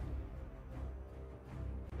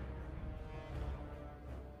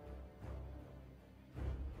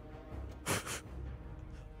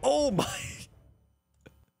 Oh my.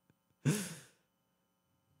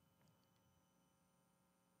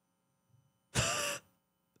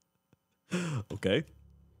 Okay.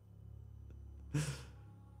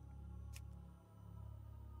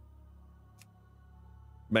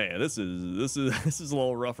 Man, this is a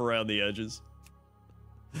little rough around the edges.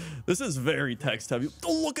 This is very text heavy.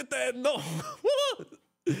 Oh, look at that gnome.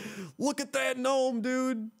 Look at that gnome,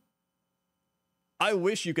 dude. I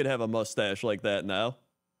wish you could have a mustache like that now.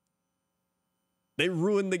 They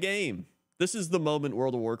ruined the game. This is the moment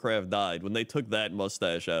World of Warcraft died, when they took that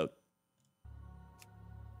mustache out.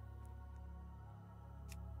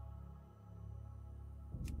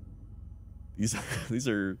 These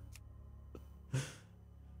are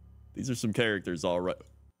some characters, all right.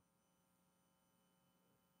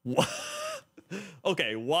 What?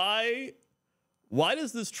 Okay, why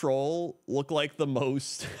does this troll look like the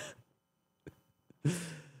most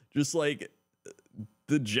just like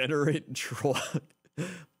degenerate troll?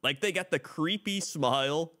 Like, they got the creepy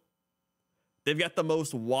smile. They've got the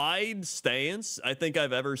most wide stance I think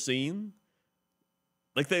I've ever seen.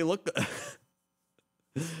 Like, they look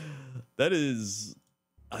that is,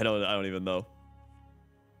 I don't even know.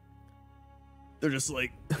 They're just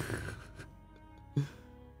like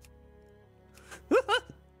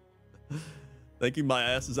Thank you, my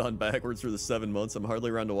ass is on backwards for the 7 months. I'm hardly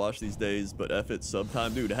around to watch these days, but F it, sub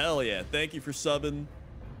time. Dude, hell yeah. Thank you for subbing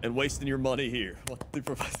and wasting your money here. 1, 2, 3,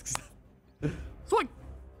 4, 5, 6, 7. Swing!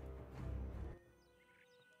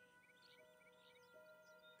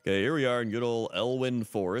 Okay, here we are in good old Elwyn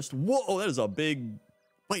Forest. Whoa, that is a big...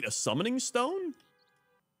 Wait, a summoning stone?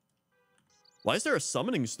 Why is there a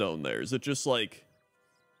summoning stone there? Is it just like...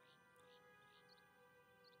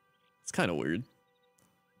 It's kind of weird.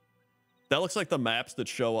 That looks like the maps that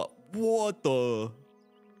show up. What the...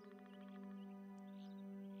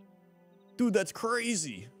 Dude, that's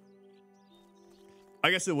crazy.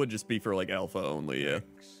 I guess it would just be for like alpha only, yeah.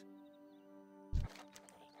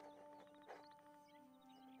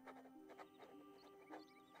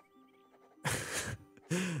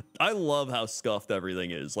 I love how scuffed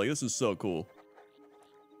everything is. Like, this is so cool.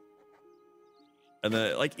 And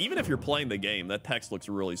then, like, even if you're playing the game, that text looks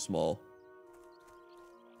really small.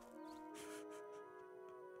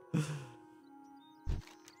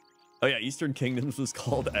 Oh yeah, Eastern Kingdoms was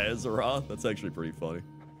called Azeroth. That's actually pretty funny.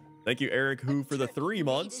 Thank you, Eric Who, for the 3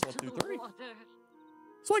 months. 1, 2, 3.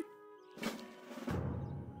 Swipe.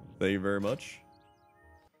 Thank you very much.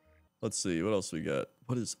 Let's see, what else we got?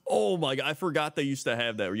 What is... Oh my god, I forgot they used to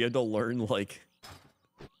have that, where you had to learn, like,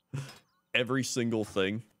 every single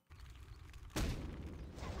thing.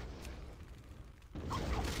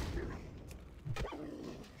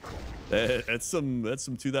 That's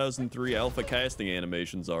some 2003 alpha casting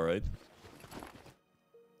animations, all right.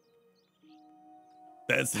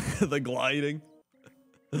 That's the gliding.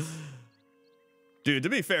 Dude, to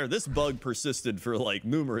be fair, this bug persisted for like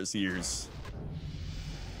numerous years.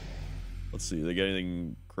 Let's see, they got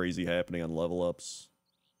anything crazy happening on level ups?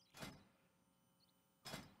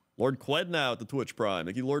 Lord Qued now at the Twitch Prime.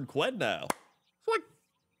 Thank you, Lord Qued now.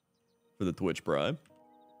 For the Twitch Prime.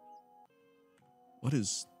 What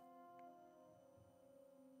is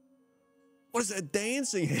that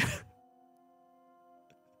dancing?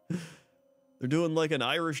 They're doing like an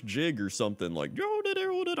Irish jig or something, like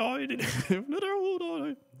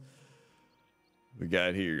we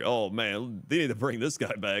got here. Oh man, they need to bring this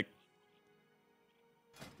guy back.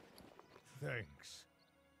 Thanks.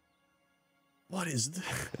 What is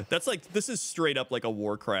that's like, this is straight up like a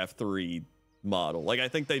Warcraft 3 model. Like, I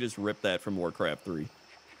think they just ripped that from Warcraft 3.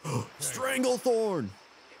 Stranglethorn.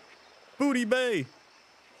 Booty Bay.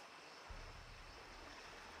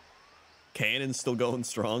 Cannon's still going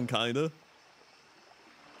strong, kinda.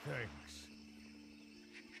 Thanks.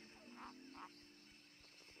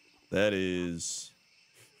 That is...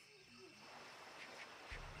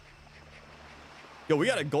 Yo, we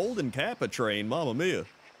got a golden Kappa train, mamma mia.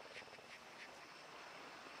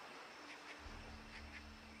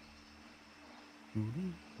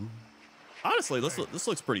 Honestly, this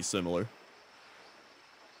looks pretty similar.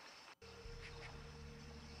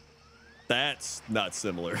 That's not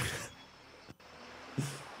similar.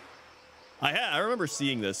 I remember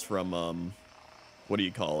seeing this from what do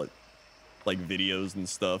you call it? Like videos and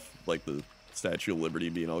stuff, like the Statue of Liberty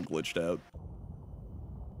being all glitched out.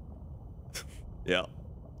 Yeah.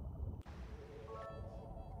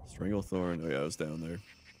 Stranglethorn. Oh yeah, I was down there.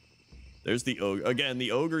 There's the ogre. Again,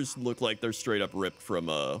 the ogres look like they're straight up ripped from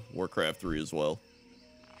Warcraft 3 as well.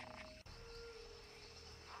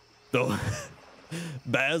 Though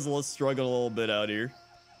Basilisk struggling a little bit out here.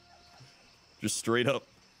 Just straight up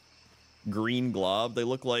green glob. They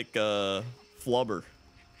look like Flubber.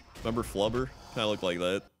 Remember Flubber? Kind of look like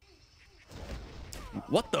that.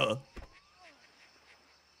 What the?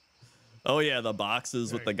 Oh yeah, the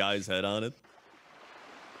boxes with the guy's head on it.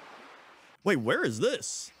 Wait, where is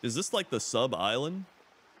this? Is this like the sub-island?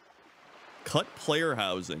 Cut player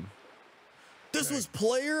housing. This was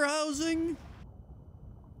player housing?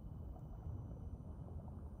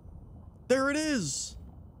 There it is.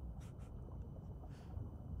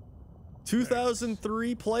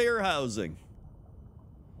 2003 player housing.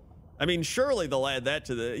 I mean, surely they'll add that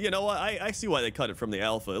to the... You know what? I see why they cut it from the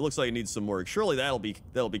alpha. It looks like it needs some work. Surely that'll be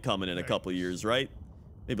coming in a couple years, right?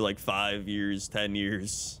 Maybe like 5 years, 10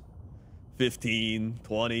 years, 15,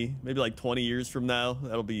 20, maybe like 20 years from now.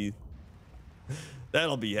 That'll be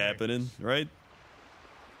happening, right?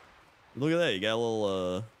 Look at that. You got a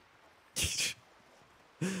little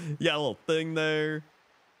you got a little thing there.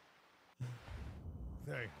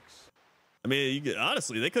 Thanks. I mean,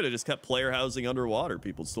 honestly, they could have just kept player housing underwater.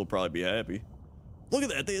 People'd still probably be happy. Look at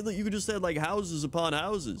that. You could just have like houses upon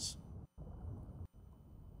houses.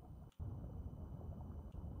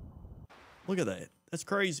 Look at that. That's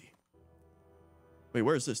crazy. Wait,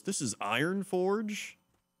 where is this? This is Iron Forge?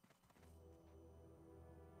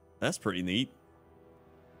 That's pretty neat.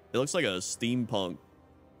 It looks like a steampunk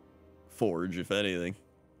forge, if anything.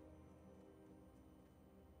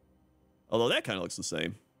 Although that kind of looks the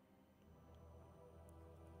same.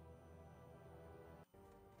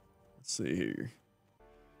 Let's see here.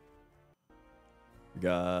 We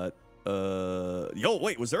got yo,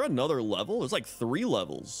 wait, was there another level? There's like 3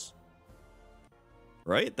 levels.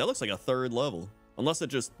 Right? That looks like a 3rd level. Unless it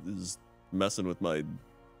just is messing with my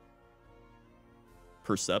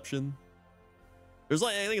perception. There's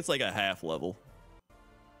like, I think it's like a half level.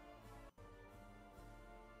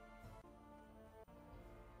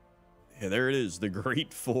 Yeah, there it is, the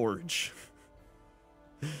Great Forge.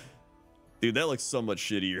 Dude, that looks so much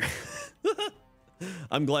shittier.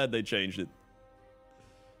 I'm glad they changed it.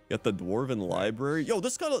 Got the Dwarven Library. Yo,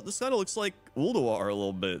 this kind of looks like Ulduar a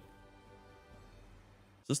little bit.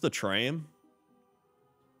 Is this the tram?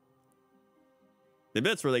 Maybe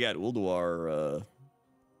that's where they got Ulduar,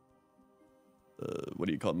 what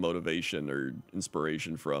do you call it, motivation or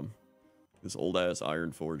inspiration from. This old-ass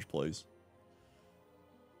Iron Forge place.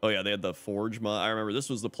 Oh yeah, they had the Forge mod. I remember this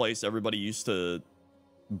was the place everybody used to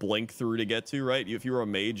blink through to get to, right? If you were a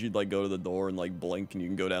mage, you'd like go to the door and like blink and you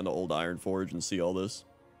can go down to Old Iron Forge and see all this.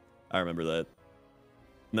 I remember that.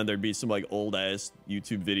 And then there'd be some like old-ass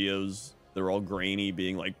YouTube videos that were all grainy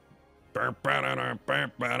being like... and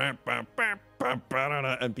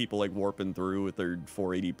people like warping through with their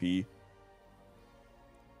 480p.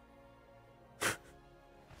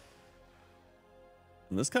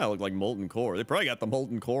 And this kind of looked like Molten Core. They probably got the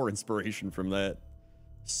Molten Core inspiration from that.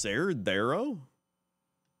 Serdaro?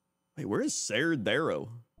 Wait, where is Serdaro?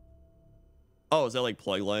 Oh, is that like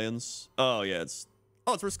Plaguelands? Oh, yeah, it's...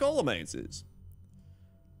 Oh, it's where Skullamanes is.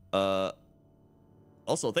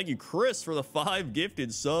 Also, thank you, Chris, for the 5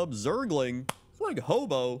 gifted subs. Zergling, Flag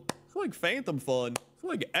Hobo, Flag Phantom Fun,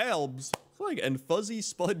 Flag Albs, Flag and Fuzzy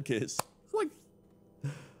Spudkiss. Flag...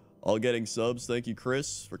 All getting subs. Thank you,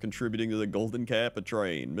 Chris, for contributing to the Golden Kappa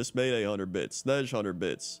train. Miss Mayday, 100 bits. Snej, 100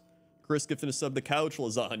 bits. Chris gifting a sub to Couch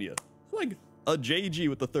Lasagna. Flag a JG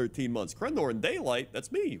with the 13 months. Crendor and Daylight,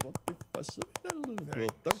 that's me. 1, 2, 5, 6, 12,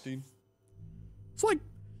 13. It's like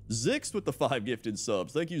Zix with the 5 gifted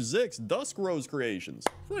subs. Thank you, Zix. Dusk Rose Creations.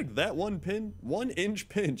 It's like that 1 inch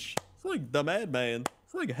pinch. It's like the Madman.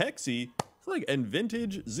 It's like Hexy. It's like and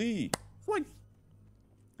Vintage Z. It's like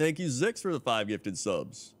Thank you, Zix, for the 5 gifted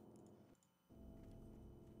subs.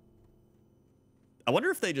 I wonder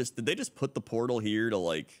if did they just put the portal here to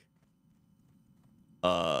like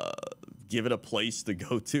give it a place to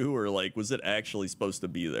go to, or like was it actually supposed to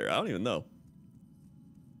be there? I don't even know.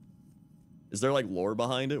 Is there like lore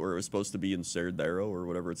behind it where it was supposed to be in Serdaro or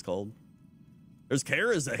whatever it's called? There's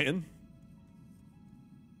Karazhan.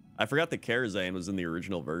 I forgot that Karazhan was in the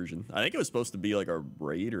original version. I think it was supposed to be like a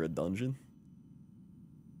raid or a dungeon.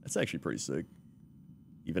 That's actually pretty sick.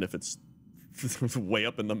 Even if it's way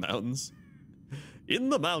up in the mountains. In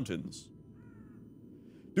the mountains.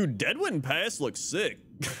 Dude, Deadwind Pass looks sick.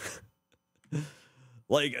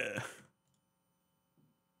 Like,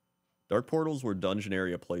 Dark Portals were dungeon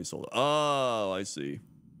area placeholder. Oh, I see.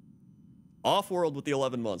 Offworld with the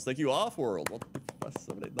 11 months. Thank you, Offworld.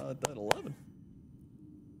 7, 8, 9, 10, 11.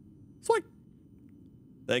 It's like,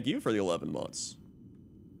 thank you for the 11 months.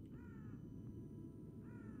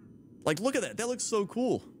 Like, look at that. That looks so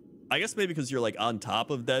cool. I guess maybe because you're like on top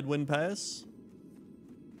of Deadwind Pass.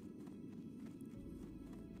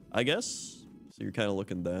 I guess. So you're kind of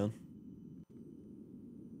looking down.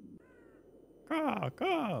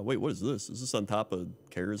 Wait, what is this? Is this on top of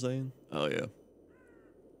Karazhan? Oh, yeah.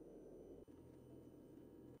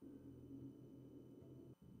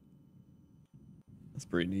 That's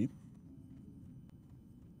pretty neat.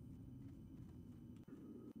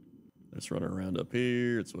 Just running around up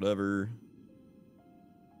here. It's whatever.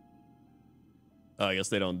 Oh, I guess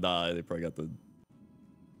they don't die. They probably got the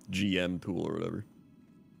GM tool or whatever.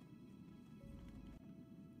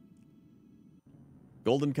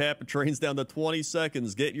 Golden Kappa trains down to 20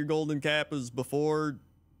 seconds. Get your Golden Kappas before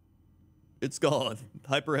it's gone.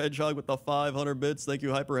 Hyper Hedgehog with the 500 bits. Thank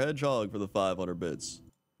you, Hyper Hedgehog, for the 500 bits.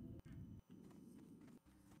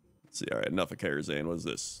 Let's see. All right, enough of Karazhan. What is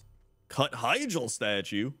this? Cut Hyjal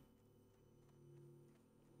statue.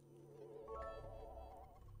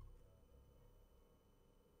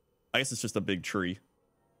 I guess it's just a big tree.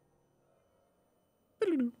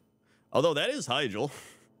 Although that is Hyjal.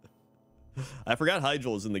 I forgot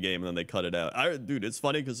Hyjal was in the game and then they cut it out. Dude, it's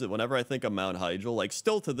funny because whenever I think of Mount Hyjal, like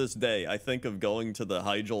still to this day, I think of going to the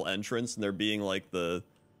Hyjal entrance and there being like the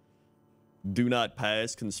do not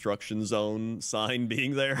pass construction zone sign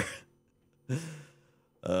being there.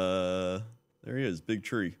 There he is, big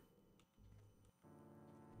tree.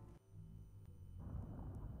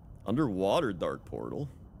 Underwater dark portal.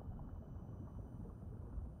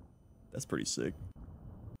 That's pretty sick.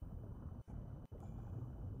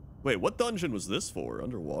 Wait, what dungeon was this for?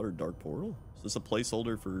 Underwater dark portal? Is this a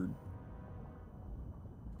placeholder for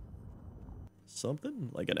something?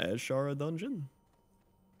 Like an Azshara dungeon?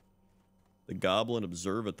 The Goblin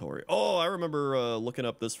Observatory. Oh, I remember looking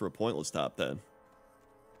up this for a pointless top 10.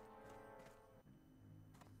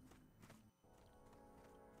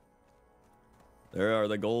 There are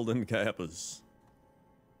the Golden Kappas.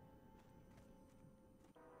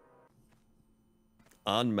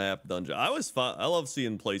 On map dungeon. I love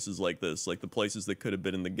seeing places like this, like the places that could have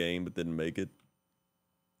been in the game but didn't make it.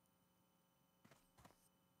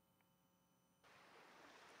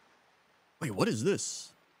 Wait, what is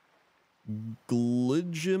this?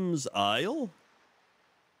 Gligim's Isle?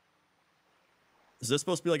 Is this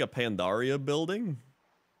supposed to be like a Pandaria building?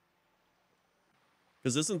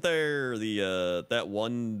 Because isn't there the that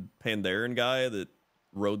one Pandaren guy that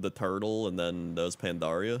rode the turtle and then does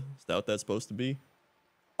Pandaria? Is that what that's supposed to be?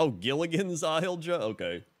 Oh, Gilligan's Isle,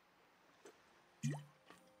 okay.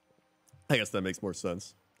 I guess that makes more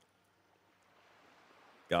sense.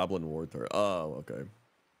 Goblin War Turtle. Oh, okay.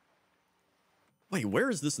 Wait, where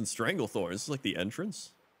is this in Stranglethorn? This is like the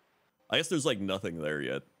entrance? I guess there's like nothing there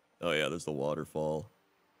yet. Oh yeah, there's the waterfall.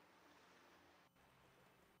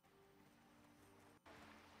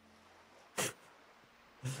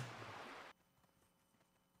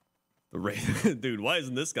 Dude, why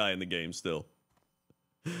isn't this guy in the game still?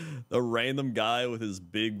 The random guy with his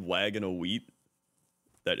big wagon of wheat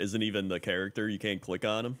that isn't even the character. You can't click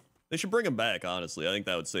on him. They should bring him back, honestly. I think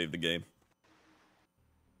that would save the game.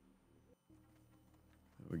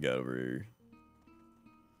 What we got over here?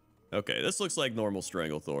 Okay, this looks like normal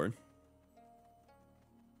Stranglethorn.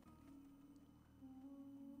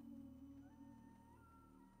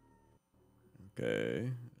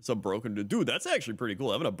 Okay. It's a broken... Dude, that's actually pretty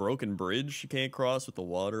cool. Having a broken bridge you can't cross with the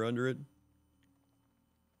water under it.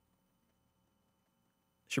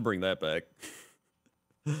 Should bring that back.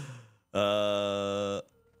 Let's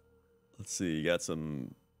see. You got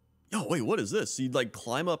some... Yo, wait, what is this? You'd like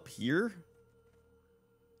climb up here?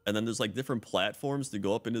 And then there's like different platforms to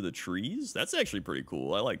go up into the trees? That's actually pretty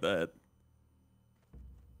cool. I like that.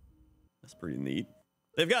 That's pretty neat.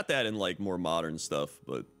 They've got that in like more modern stuff,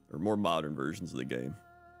 but or more modern versions of the game.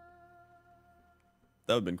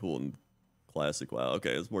 That would have been cool in classic WoW.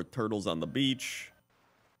 Okay, there's more turtles on the beach.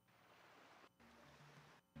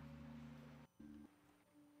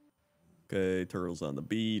 Okay, turtles on the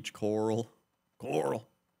beach. Coral. Coral.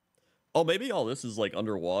 Oh, maybe all this is like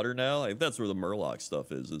underwater now. I think that's where the Murloc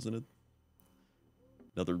stuff is, isn't it?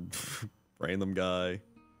 Another random guy.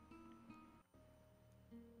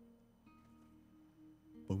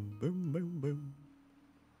 Boom, boom, boom, boom.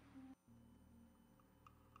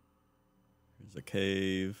 There's a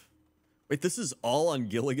cave. Wait, this is all on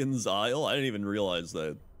Gilligan's Isle? I didn't even realize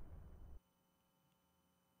that.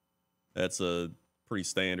 That's a pretty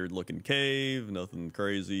standard looking cave. Nothing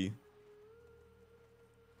crazy.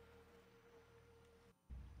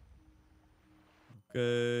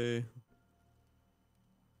 Okay.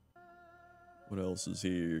 What else is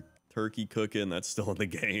here? Turkey cooking. That's still in the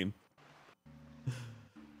game.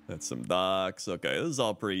 That's some docks. Okay, this is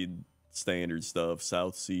all pretty standard stuff.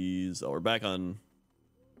 South Seas. Oh, we're back on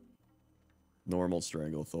normal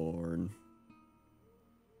Stranglethorn.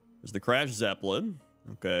 There's the Crash Zeppelin.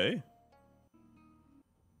 Okay.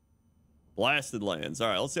 Blasted Lands. All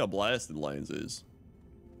right, let's see how Blasted Lands is.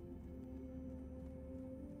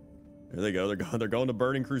 There they go. They're going to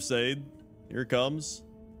Burning Crusade. Here it comes.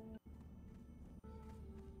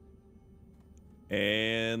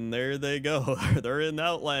 And there they go. They're in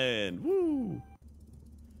Outland. Woo!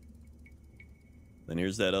 Then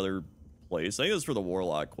here's that other place. I think this is for the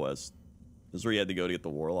Warlock quest. This is where you had to go to get the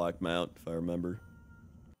Warlock mount, if I remember.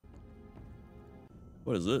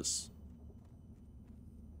 What is this?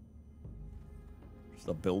 Just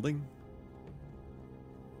a building?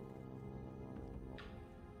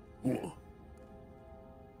 Whoa.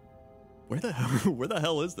 Where the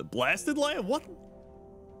hell is the Blasted Land? What?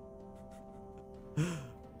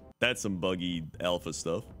 That's some buggy alpha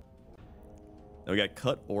stuff. Now we got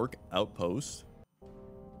Cut Orc Outpost.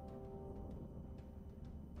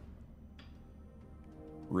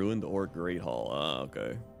 Ruined Orc Great Hall. Ah,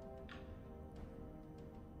 okay.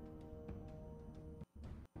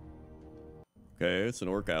 Okay, it's an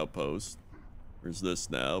Orc Outpost. Where's this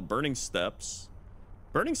now? Burning Steps.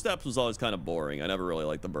 Burning Steps was always kind of boring. I never really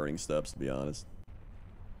liked the Burning Steps, to be honest.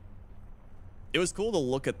 It was cool to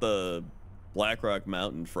look at the Blackrock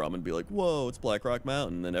Mountain from and be like, whoa, it's Blackrock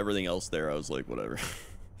Mountain. And everything else there, I was like, whatever.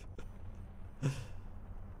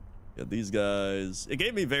 Yeah, these guys. It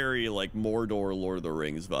gave me very, like, Mordor, Lord of the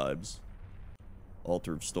Rings vibes.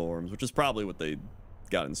 Altar of Storms, which is probably what they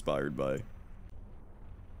got inspired by.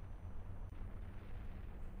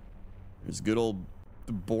 There's good old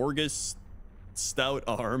Borgus Stout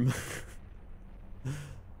Arm.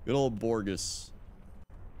 Good old Borgus.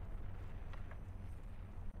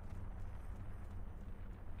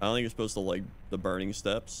 I don't think you're supposed to like the Burning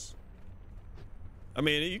Steps. I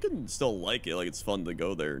mean, you can still like it. Like, it's fun to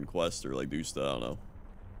go there and quest or, like, do stuff. I don't know.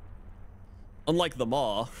 Unlike the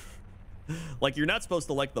Maw. Like, you're not supposed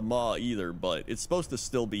to like the Maw either, but it's supposed to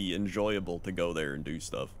still be enjoyable to go there and do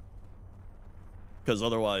stuff. Because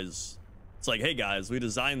otherwise, it's like, hey, guys, we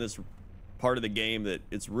designed this part of the game that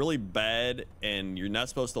it's really bad and you're not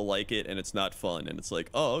supposed to like it and it's not fun. And it's like,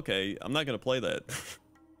 oh, okay, I'm not going to play that.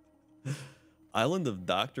 Island of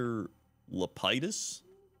Dr. Lapidus?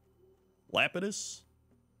 Lapidus?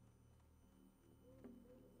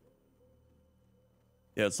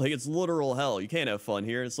 Yeah, it's like, it's literal hell. You can't have fun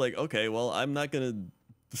here. It's like, okay, well, I'm not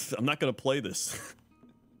gonna play this.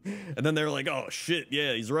 And then they're like, oh shit,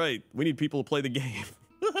 yeah, he's right. We need people to play the game.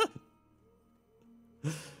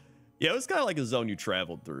 Yeah, it was kind of like a zone you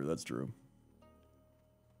traveled through. That's true.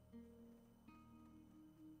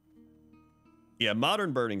 Yeah,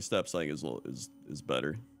 modern Burning Steps, I think, is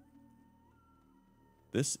better.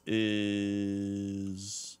 This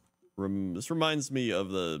is... this reminds me of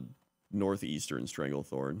the northeastern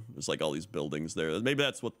Stranglethorn. There's like all these buildings there. Maybe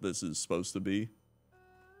that's what this is supposed to be.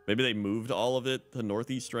 Maybe they moved all of it to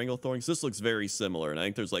northeast Stranglethorn. Because this looks very similar. And I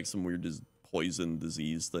think there's like some weird poison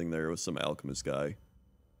disease thing there with some alchemist guy.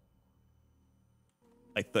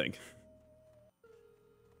 I think.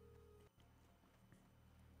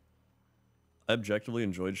 I objectively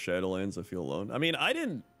enjoyed Shadowlands. I feel alone. I mean, I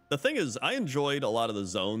didn't... The thing is, I enjoyed a lot of the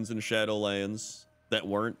zones in Shadowlands that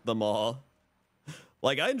weren't the Maw.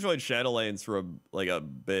 Like, I enjoyed Shadowlands for a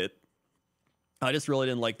bit. I just really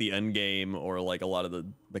didn't like the end game or like a lot of the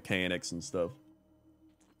mechanics and stuff.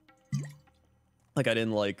 Like, I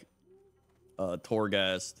didn't like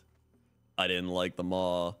Torghast. I didn't like the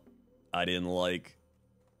Maw. I didn't like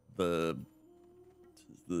the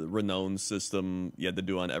renown system you had to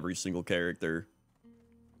do on every single character.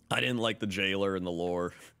 I didn't like the jailer and the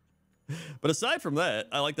lore. But aside from that,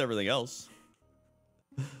 I liked everything else.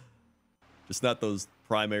 Just not those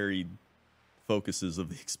primary focuses of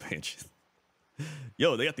the expansion.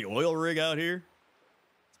 Yo, they got the oil rig out here.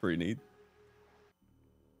 It's pretty neat.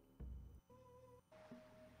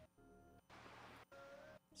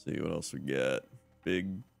 See what else we got.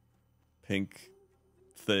 Big pink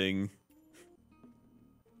thing.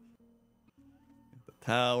 The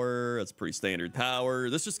tower. That's a pretty standard tower.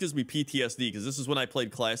 This just gives me PTSD because this is when I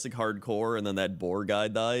played classic hardcore and then that boar guy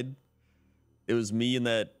died. It was me and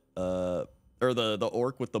that or the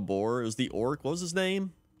orc with the boar. It was the orc. What was his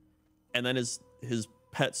name? And then his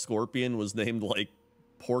pet scorpion was named like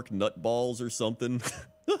Pork Nutballs or something.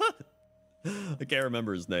 I can't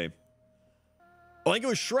remember his name. Oh, I think it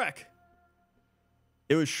was Shrek.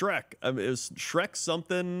 It was Shrek. I mean, it was Shrek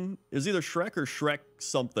something. It was either Shrek or Shrek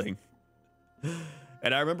something.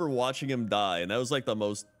 And I remember watching him die, and that was like the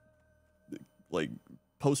most like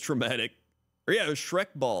post-traumatic. Or yeah, it was Shrek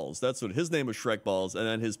Balls. That's what his name was, Shrek Balls, and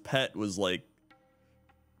then his pet was like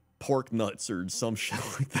Pork Nuts or some shit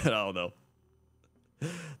like that. I don't know.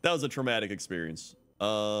 That was a traumatic experience.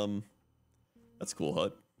 That's a cool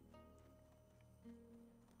hut.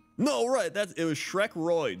 No, right. It was Shrek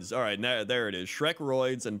Roids. All right, now there it is. Shrek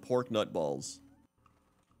Roids and Pork Nut Balls.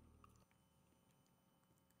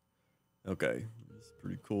 Okay, that's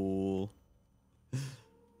pretty cool.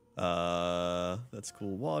 That's a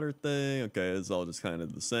cool water thing. Okay, it's all just kind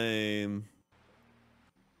of the same.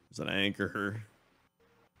 There's an anchor.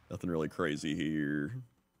 Nothing really crazy here.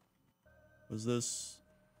 What's this?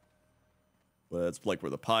 Well, that's like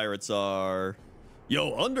where the pirates are.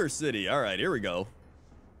 Yo, Undercity. All right, here we go.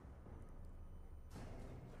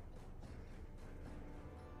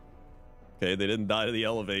 Okay, they didn't die to the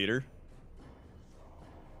elevator.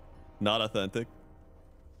 Not authentic.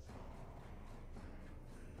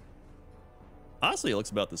 Honestly, it looks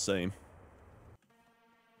about the same.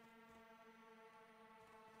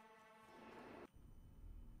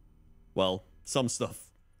 Well, some stuff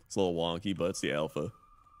looks a little wonky, but it's the alpha.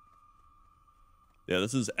 Yeah,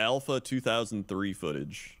 this is alpha 2003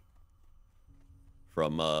 footage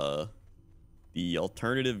from the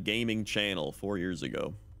Alternative Gaming channel 4 years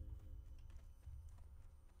ago.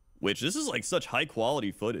 Which, this is like such high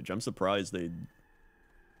quality footage. I'm surprised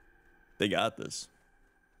they got this.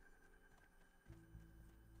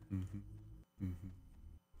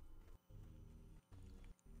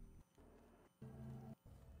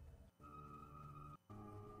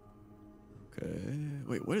 Okay.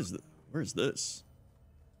 Wait, what is where's this?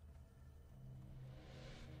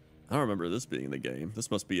 I don't remember this being the game.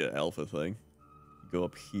 This must be an alpha thing. You go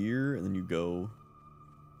up here and then you go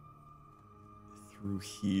through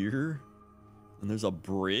here, and there's a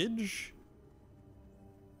bridge.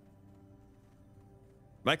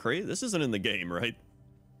 Am I crazy? This isn't in the game, right?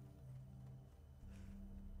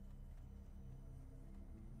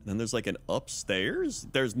 And then there's like an upstairs?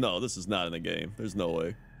 This is not in the game. There's no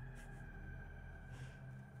way.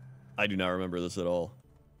 I do not remember this at all.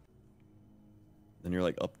 Then you're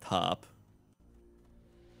like up top.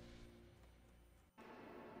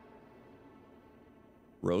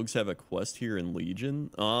 Rogues have a quest here in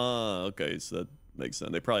Legion? Ah, okay, so that makes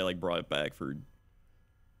sense. They probably like brought it back for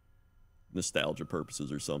nostalgia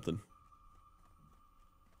purposes or something.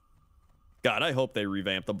 God, I hope they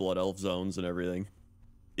revamp the Blood Elf zones and everything.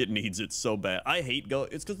 It needs it so bad. I hate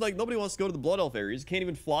it's because like nobody wants to go to the Blood Elf areas. You can't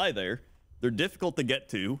even fly there. They're difficult to get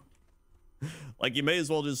to. Like you may as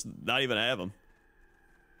well just not even have them.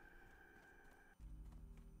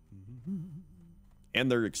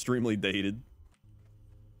 And they're extremely dated.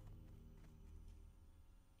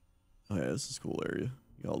 Oh yeah, this is a cool area.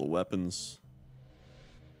 You got all the weapons.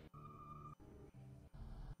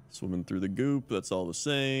 Swimming through the goop, that's all the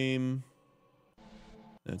same.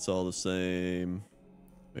 That's all the same.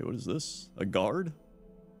 Wait, what is this? A guard?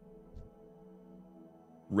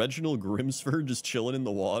 Reginald Grimsford just chilling in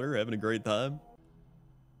the water, having a great time.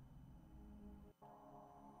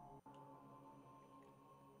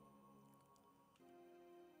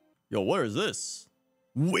 Yo, what is this?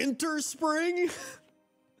 Winter Spring?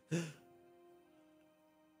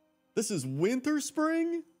 This is Winter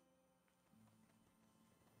Spring?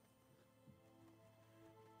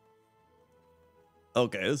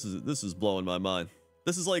 Okay, this is blowing my mind.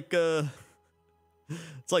 This is like it's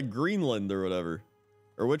like Greenland or whatever.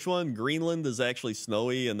 Or which one? Greenland is actually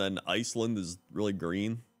snowy and then Iceland is really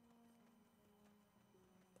green.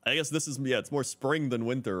 I guess this is, yeah, it's more spring than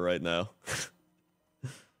winter right now.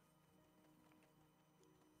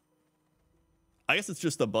 I guess it's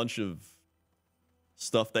just a bunch of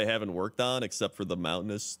stuff they haven't worked on except for the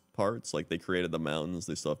mountainous parts. Like they created the mountains,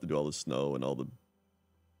 they still have to do all the snow and all the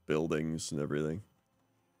buildings and everything.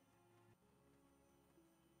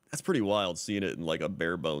 That's pretty wild seeing it in like a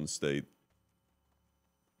bare bones state.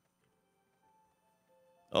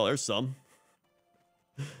 Oh, there's some.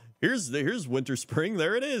 Here's winter spring.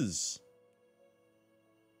 There it is.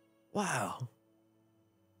 Wow.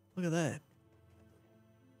 Look at that.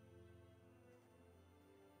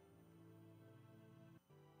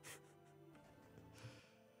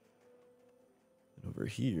 And over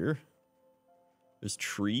here, there's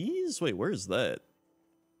trees? Wait, where's that?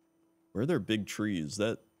 Where are there big trees?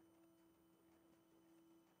 That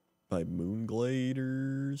by Moonglade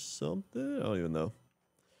or something? I don't even know.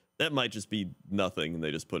 That might just be nothing and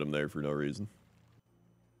they just put them there for no reason.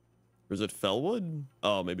 Or is it Fellwood?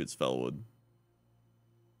 Oh, maybe it's Fellwood.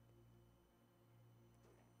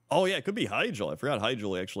 Oh yeah, it could be Hyjal. I forgot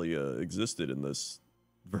Hyjal actually existed in this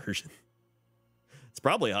version. It's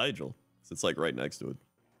probably Hyjal. It's like right next to it.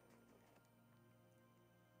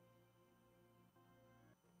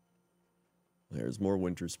 There's more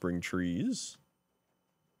winter spring trees.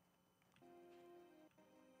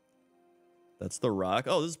 That's the rock.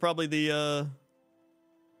 Oh, this is probably the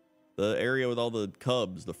area with all the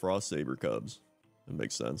cubs, the frost saber cubs. That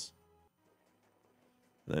makes sense.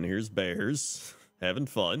 And then here's bears having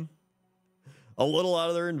fun. A little out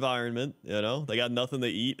of their environment, you know. They got nothing to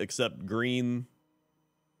eat except green,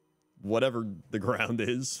 whatever the ground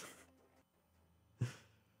is.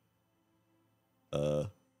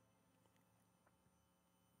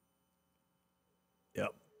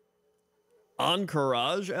 Yep.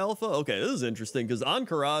 Encourage Alpha? Okay, this is interesting because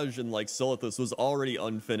Encourage and like Silithus was already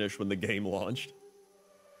unfinished when the game launched.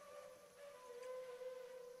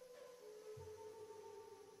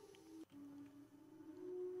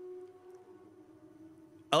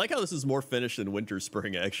 I like how this is more finished than Winter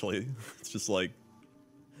Spring, actually. It's just like,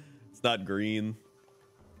 it's not green.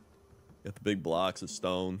 Got the big blocks of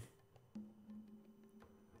stone.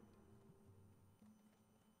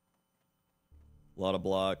 A lot of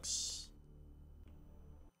blocks.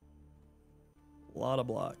 A lot of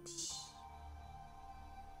blocks.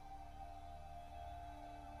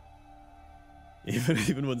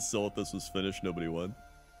 Even when Silithus was finished, nobody won.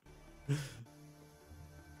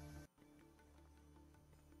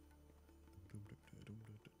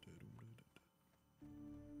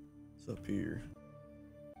 What's up here?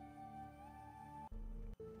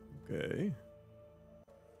 Okay.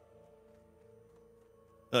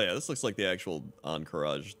 Oh yeah, this looks like the actual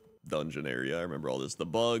Encourage dungeon area. I remember all this. The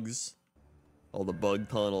bugs. All the bug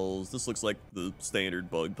tunnels. This looks like the standard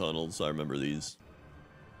bug tunnels. I remember these.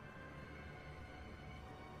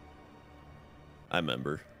 I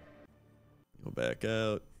remember. Go back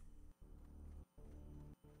out.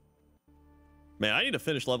 Man, I need to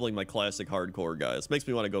finish leveling my classic hardcore guy. This makes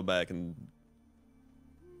me want to go back and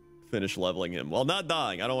finish leveling him. Well, not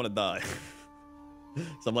dying. I don't want to die.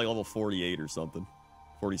 So I'm like level 48 or something.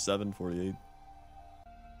 47, 48.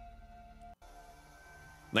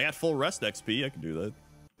 And I got full rest XP. I can do that.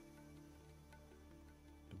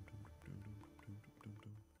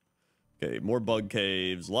 Okay, more bug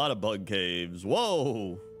caves. A lot of bug caves.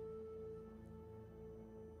 Whoa!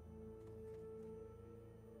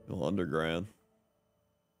 Go underground.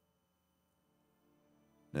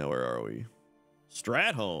 Now where are we?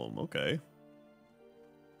 Stratholme. Okay.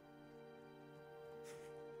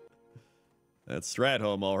 That's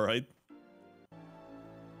Stratholme, all right.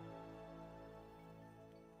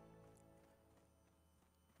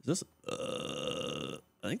 Is this I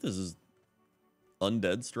think this is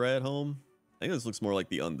Undead Stratholme. I think this looks more like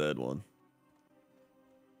the Undead one,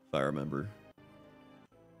 if I remember.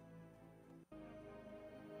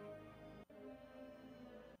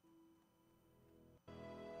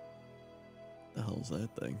 The hell's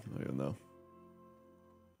that thing? I don't even know.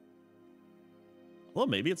 Well,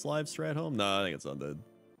 maybe it's live Stratholme. No, I think it's Undead.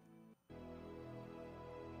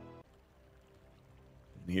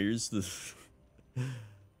 And here's the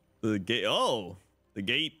the gate. Oh, the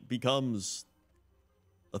gate becomes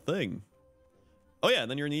a thing. Oh yeah, and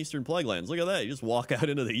then you're in the Eastern Plaguelands. Look at that. You just walk out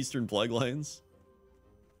into the Eastern Plaguelands.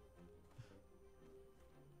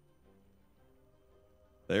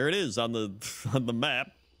 There it is on the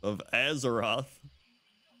map of Azeroth.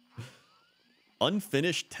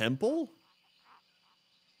 Unfinished temple?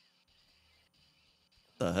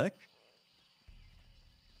 The heck?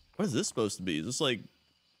 What is this supposed to be? Is this like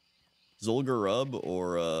Zul'Gurub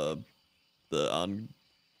or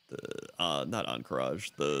not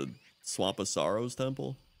Encourage, the Swamp of Sorrows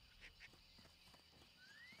temple?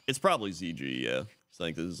 It's probably ZG, yeah. I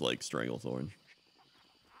think this is like Stranglethorn.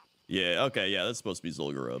 Yeah, okay, yeah, that's supposed to be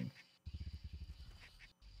Zul'Gurub.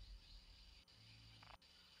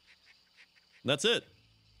 And that's it.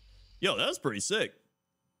 Yo, that was pretty sick.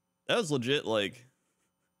 That was legit, like...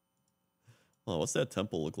 Oh, what's that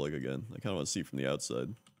temple look like again? I kind of want to see from the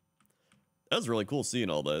outside. That was really cool seeing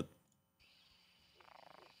all that.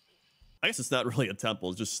 I guess it's not really a temple.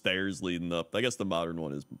 It's just stairs leading up. I guess the modern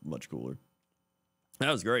one is much cooler. That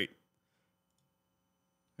was great.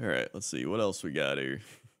 All right, let's see. What else we got here?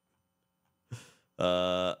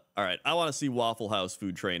 All right, I want to see Waffle House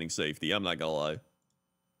food training safety. I'm not going to lie.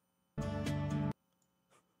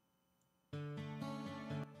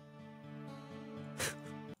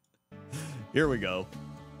 Here we go.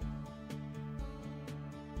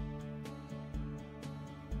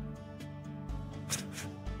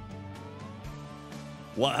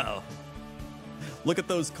 Wow. Look at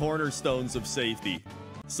those cornerstones of safety,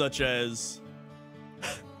 such as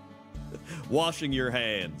washing your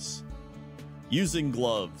hands, using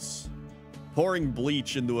gloves, pouring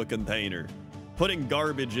bleach into a container, putting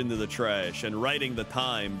garbage into the trash, and writing the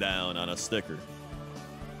time down on a sticker.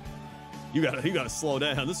 You gotta slow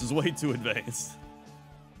down. This is way too advanced.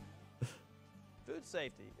 Food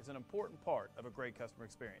safety is an important part of a great customer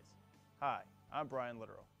experience. Hi, I'm Brian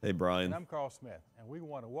Litteral. Hey, Brian. And I'm Carl Smith, and we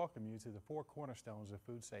want to welcome you to the 4 cornerstones of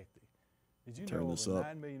food safety. Did you Turn know this over up.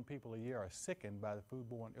 9 million people a year are sickened by the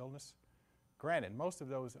foodborne illness? Granted, most of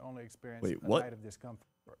those only experience Wait, a what? night of discomfort.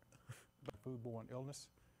 But foodborne illness?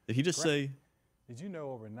 Did he just say... Did you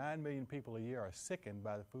know over 9 million people a year are sickened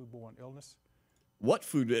by the foodborne illness? What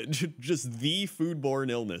food? Just the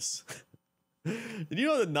foodborne illness. Did you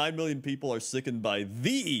know that 9 million people are sickened by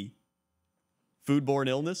the foodborne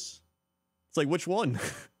illness? It's like, which one?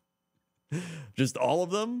 Just all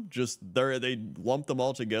of them? Just they lumped them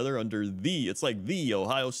all together under the. It's like the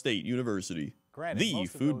Ohio State University. Granted, the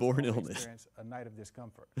most of those foodborne only illness. experience a night of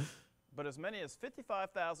discomfort. But as many as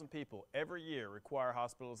 55,000 people every year require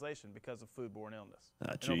hospitalization because of foodborne illness.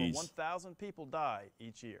 Ah, and over jeez. 1,000 people die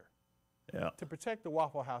each year. Yeah. To protect the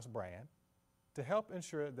Waffle House brand, to help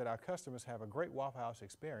ensure that our customers have a great Waffle House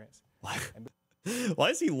experience.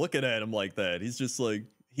 Why is he looking at him like that? He's just like,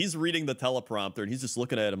 he's reading the teleprompter and he's just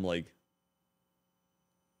looking at him like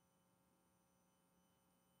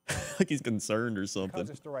he's concerned or something. Because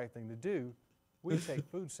it's the right thing to do, we take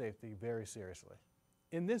food safety very seriously.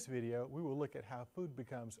 In this video, we will look at how food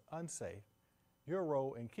becomes unsafe, your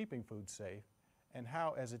role in keeping food safe, and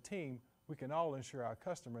how, as a team, we can all ensure our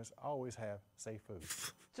customers always have safe food.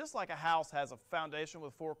 Just like a house has a foundation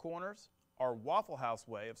with 4 corners, our Waffle House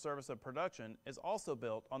way of service and production is also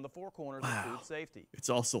built on the 4 corners of food safety. It's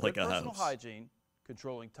also like Good a personal house. hygiene,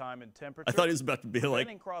 controlling time and temperature. I thought he was about to be like,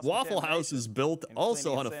 preventing Waffle House is cross-contamination, built and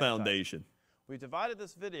also cleaning on a and sanitizing. foundation. We've divided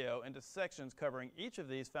this video into sections covering each of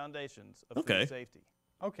these foundations of Okay. food safety.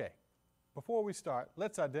 Okay, before we start,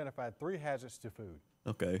 let's identify 3 hazards to food.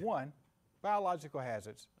 Okay. 1, biological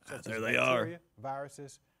hazards, such there as they are. bacteria,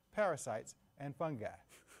 viruses, parasites, and fungi.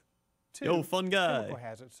 2, Yo, fun guy. chemical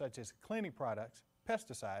hazards, such as cleaning products,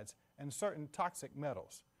 pesticides, and certain toxic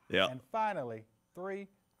metals. Yeah. And finally, 3,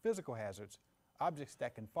 physical hazards, objects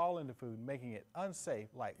that can fall into food, making it unsafe,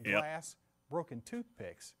 like Yep. glass, broken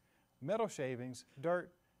toothpicks, metal shavings,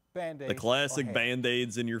 dirt, Band-Aids. The classic or hair.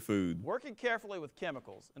 Band-Aids in your food. Working carefully with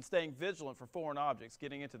chemicals and staying vigilant for foreign objects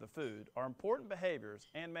getting into the food are important behaviors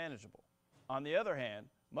and manageable. On the other hand,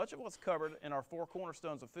 much of what's covered in our 4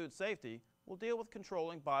 cornerstones of food safety will deal with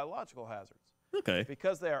controlling biological hazards. Okay.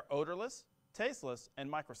 Because they are odorless, tasteless,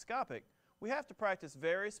 and microscopic, we have to practice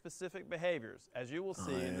very specific behaviors, as you will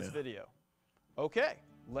see in this video. Okay,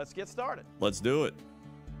 let's get started. Let's do it.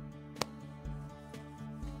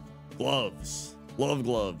 Gloves. Love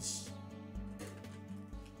gloves.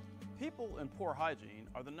 People in poor hygiene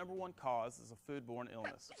are the #1 causes of foodborne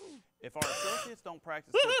illness. If our associates don't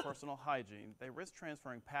practice good personal hygiene, they risk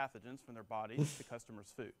transferring pathogens from their bodies to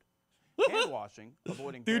customers' food. Hand washing,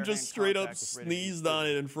 avoiding Dude bare just hand straight up contact with ready-to-eat sneezed on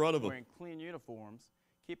food, it in front of him. wearing clean uniforms,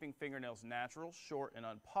 keeping fingernails natural, short, and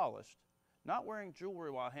unpolished, not wearing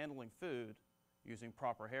jewelry while handling food, using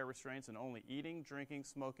proper hair restraints, and only eating, drinking,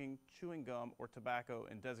 smoking, chewing gum, or tobacco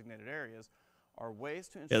in designated areas are ways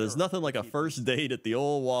to ensure. Yeah, there's nothing like a first date at the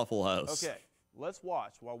old Waffle House. Okay, let's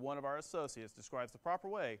watch while one of our associates describes the proper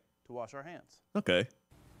way to wash our hands. Okay.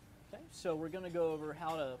 Okay, so we're going to go over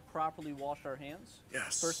how to properly wash our hands.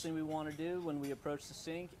 Yes. First thing we want to do when we approach the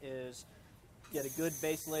sink is get a good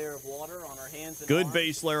base layer of water on our hands and Good arms.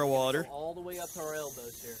 base layer of water. Go all the way up to our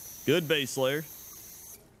elbows here. Good base layer.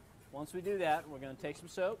 Once we do that, we're going to take some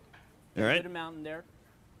soap. All right. Good amount in there.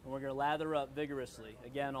 And we're going to lather up vigorously.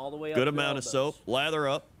 Again, all the way up Good to the amount of elbows. soap. Lather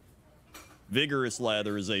up. Vigorous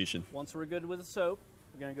latherization. Once we're good with the soap,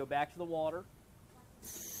 we're going to go back to the water.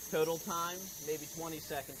 Total time, maybe 20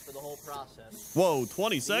 seconds for the whole process. Whoa,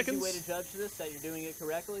 20 The seconds? easy way to judge this, that you're doing it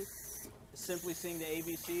correctly, simply sing the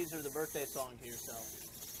ABCs or the birthday song to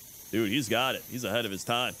yourself. Dude, he's got it. He's ahead of his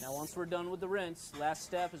time. Now, once we're done with the rinse, last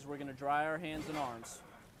step is we're going to dry our hands and arms.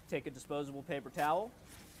 Take a disposable paper towel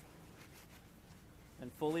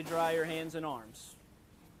and fully dry your hands and arms.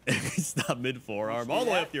 Stop mid-forearm, all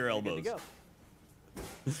the way up to your You're good elbows.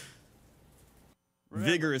 to go.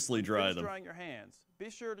 Vigorously dry Finish them. drying your hands. Be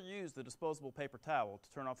sure to use the disposable paper towel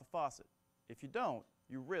to turn off the faucet. If you don't,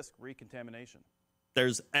 you risk recontamination.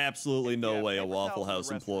 There's absolutely no way a paper Waffle towels in the House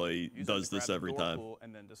restroom, employee use them does to this grab the every door time. pull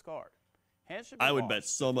and then discard. Hands should be I would washed bet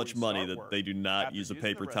so before much you money start that work, they do not after use a using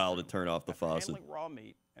the paper towel to restroom, turn off the after faucet. handling raw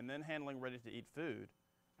meat and then handling ready-to-eat food,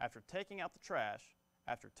 after taking out the trash,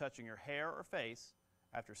 after touching your hair or face,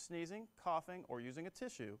 after sneezing, coughing, or using a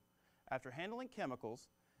tissue, after handling chemicals,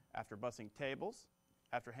 after bussing tables,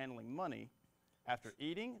 after handling money, after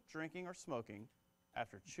eating, drinking, or smoking,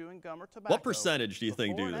 after chewing gum or tobacco. What percentage do you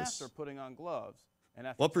think before do and this? After putting on gloves, and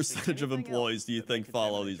after What touching percentage of anything employees else do you that may think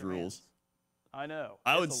follow contaminate these your rules? hands. I know.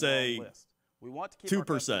 I it's would a long say list. We want to keep our 2%.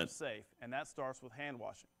 customers safe, and that starts with hand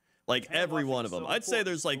washing. Like Hand every washing one is of them. so I'd say important.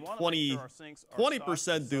 there's We like wanna make sure our sinks are stocked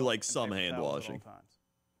 20% with do soap like and some paper hand towels at all washing. times.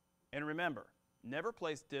 And remember, never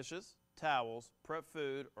place dishes, towels, prep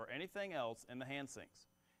food, or anything else in the hand sinks.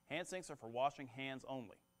 Hand sinks are for washing hands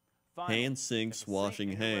only. Finally, Hand sinks if a sink washing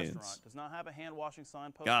in your hands. restaurant does not have a hand washing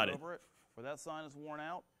sign posted Got it. over it, or that sign is worn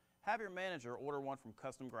out, have your manager order one from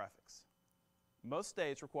Custom Graphics. Most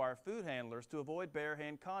states require food handlers to avoid bare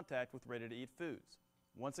hand contact with ready-to-eat foods.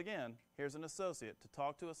 Once again, here's an associate to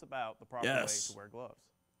talk to us about the proper way to wear gloves.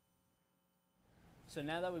 So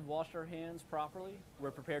now that we've washed our hands properly,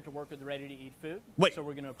 we're prepared to work with the ready-to-eat food. Wait. So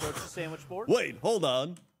we're going to approach the sandwich board. Wait, hold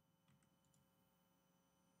on.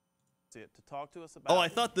 To talk to us about Oh, I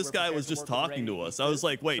thought this guy was just talking to us. I was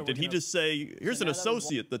like, wait, did he just say, here's an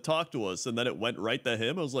associate to talk to us, and then it went right to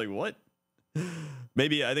him? I was like, what?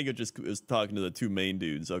 Maybe, I think it just was talking to the two main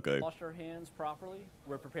dudes. Okay. Washed our hands properly.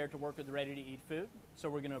 We're prepared to work with the ready-to-eat food. So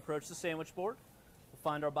we're going to approach the sandwich board. We'll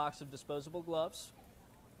find our box of disposable gloves.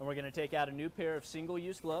 And we're going to take out a new pair of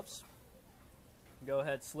single-use gloves. Go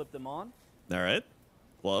ahead, slip them on. All right.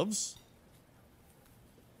 Gloves.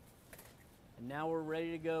 And now we're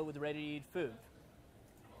ready to go with ready-to-eat food.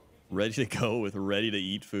 Ready to go with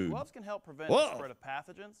ready-to-eat food. Gloves can help prevent Whoa. the spread of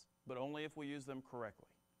pathogens, but only if we use them correctly.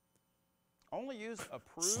 Only use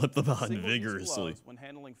approved Slip them on single-use vigorously. gloves when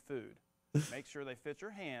handling food. Make sure they fit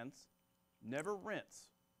your hands. Never rinse,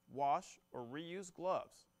 wash, or reuse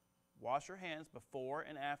gloves. Wash your hands before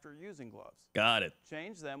and after using gloves. Got it.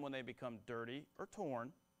 Change them when they become dirty or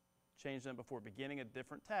torn. Change them before beginning a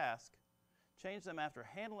different task. Change them after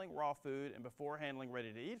handling raw food and before handling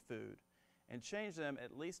ready-to-eat food. And change them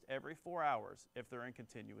at least every 4 hours if they're in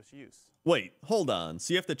continuous use. Wait, hold on.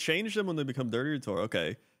 So you have to change them when they become dirty or torn.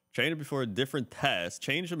 Okay. Change them before a different task.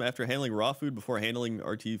 Change them after handling raw food before handling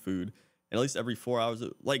RT food. And at least every 4 hours.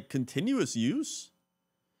 Like, continuous use?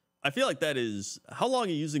 I feel like that is... How long are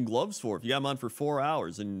you using gloves for if you got them on for 4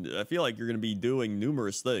 hours? And I feel like you're going to be doing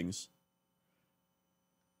numerous things.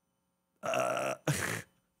 In a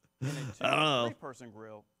I don't know. three-person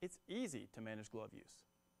grill, it's easy to manage glove use.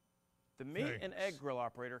 The meat and egg grill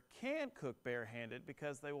operator can cook barehanded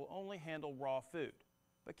because they will only handle raw food.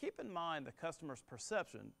 But keep in mind the customer's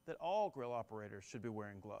perception that all grill operators should be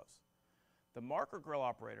wearing gloves. The marker grill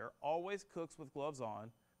operator always cooks with gloves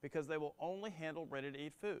on because they will only handle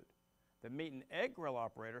ready-to-eat food. The meat and egg grill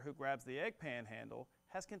operator who grabs the egg pan handle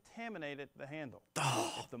has contaminated the handle.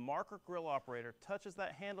 If the marker grill operator touches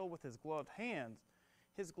that handle with his gloved hands,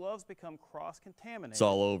 his gloves become cross-contaminated. It's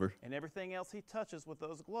all over. And everything else he touches with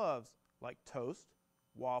those gloves, like toast,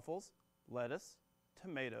 waffles, lettuce,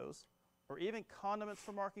 tomatoes, or even condiments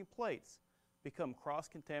for marking plates, become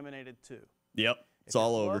cross-contaminated too. Yep, it's If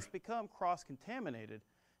all your over. gloves become cross-contaminated,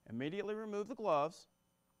 immediately remove the gloves,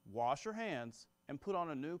 wash your hands, and put on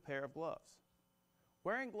a new pair of gloves.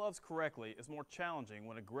 Wearing gloves correctly is more challenging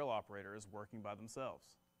when a grill operator is working by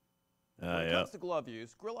themselves. When it comes to glove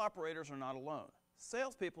use, grill operators are not alone.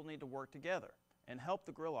 Salespeople need to work together and help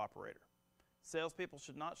the grill operator. Salespeople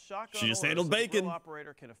should not shotgun She just orders handled so the bacon. grill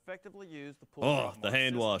operator can effectively use the pull Oh, drop the mark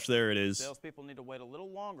hand system. wash. There it is. Salespeople need to wait a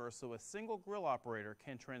little longer so a single grill operator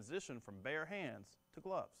can transition from bare hands to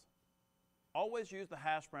gloves. Always use the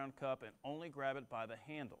hash brown cup and only grab it by the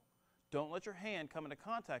handle. Don't let your hand come into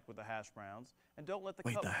contact with the hash browns, and don't let the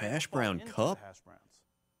Wait, cup the handle hash fall brown into cup? the hash browns.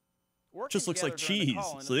 Working Just looks like together during the cheese.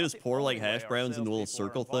 call-in So they is just not the pour like only way hash our browns in the little salespeople are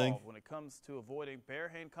circle thing. involved when it comes to avoiding bare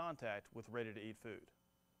hand contact with ready-to-eat food.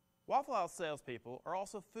 Waffle House salespeople are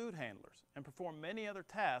also food handlers and perform many other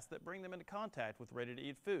tasks that bring them into contact with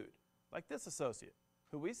ready-to-eat food, like this associate,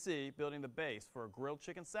 who we see building the base for a grilled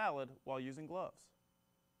chicken salad while using gloves.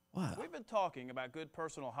 Wow. We've been talking about good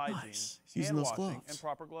personal hygiene, Nice. He's using hand those washing, gloves. and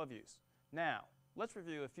proper glove use. Now, let's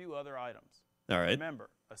review a few other items. All right. Remember,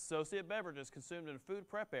 associate beverages consumed in a food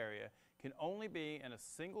prep area can only be in a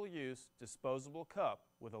single-use disposable cup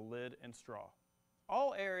with a lid and straw.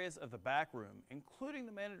 All areas of the back room, including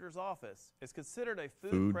the manager's office, is considered a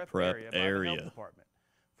food prep area by the health department.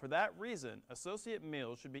 For that reason, associate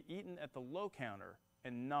meals should be eaten at the low counter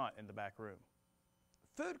and not in the back room.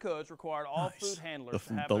 Food codes required all food handlers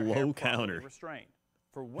to have The their low hair counter. properly restrained.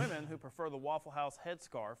 For women who prefer the Waffle House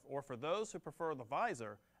headscarf, or for those who prefer the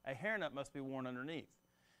visor, a hairnet must be worn underneath.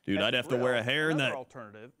 Dude, At I'd the have to wear a grill, hair another net.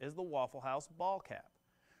 alternative is the Waffle House ball cap.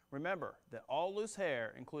 Remember that all loose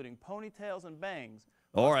hair, including ponytails and bangs,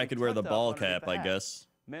 Or must I be could wear the tucked up ball underneath cap, the I hat. guess.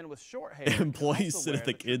 Men with short hair can Employees also sit wear at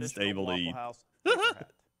the the kids' traditional table to Waffle eat. House paper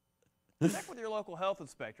hat. Check with your local health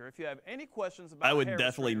inspector if you have any questions about I would hair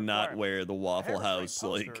definitely restraint not requirements. wear the A Waffle hair restraint House,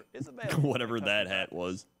 like, poster is available whatever in that custom hat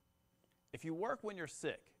was. If you work when you're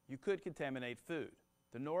sick, you could contaminate food.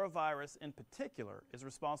 The norovirus in particular is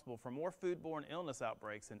responsible for more foodborne illness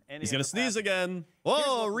outbreaks than any He's other going to sneeze pathogen. again. Here's Whoa, what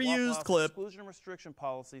the Waffle reused House clip. Exclusion restriction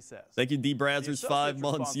policy says. Thank you, D. The Brazzers, 5 associate's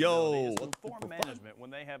months. responsibility Yo. is to what the inform fuck? management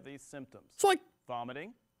when they have these symptoms. It's like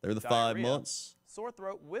Vomiting. they're the 5 diarrhea, months. Sore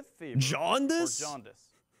throat with fever. Jaundice? Or jaundice.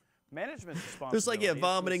 Management's responsibility There's like, yeah, is to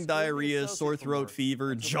vomiting, exclude the diarrhea, associate sore from throat, work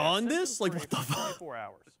fever, until they are jaundice? Like, what the symptom-free for fuck? 24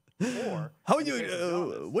 hours. Or, How in you, the case of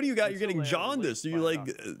jaundice, what do you got? You're until getting they are jaundice. released Do you, by a like,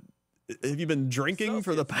 doctor. have you been drinking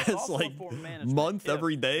for the Associates must past, also like, inform management month if,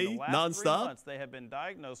 every in day, the last 3 nonstop? months they have been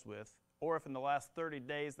diagnosed with, or if in the last 30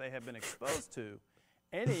 days they have been exposed to,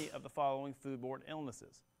 any of the following foodborne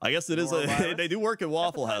illnesses. I guess it is Norovirus, they do work at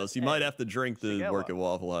Waffle hepatitis House. You A, might have to drink to Shigella, work at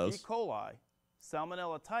Waffle House. E. coli,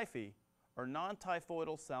 Salmonella typhi, or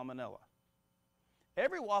non-typhoidal salmonella.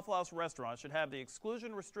 Every Waffle House restaurant should have the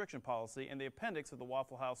exclusion restriction policy in the appendix of the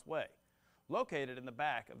Waffle House Way, located in the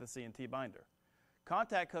back of the C&T binder.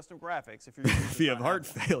 Contact Custom Graphics if you're using If you have heart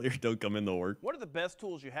failure, don't come into work. One of the best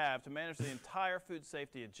tools you have to manage the entire food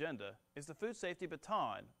safety agenda is the food safety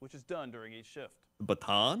baton, which is done during each shift.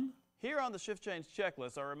 Baton? Here on the shift change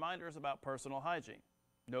checklist are reminders about personal hygiene.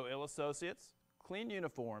 No ill associates, clean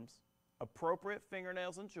uniforms, appropriate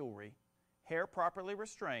fingernails and jewelry, hair properly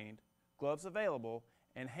restrained, gloves available,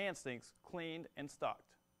 and hand sinks cleaned and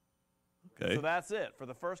stocked. Okay. So that's it for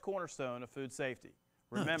the first cornerstone of food safety.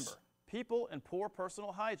 Remember, Nice. people and poor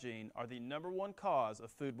personal hygiene are the #1 cause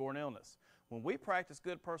of foodborne illness. When we practice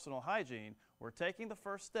good personal hygiene, we're taking the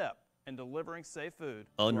first step in delivering safe food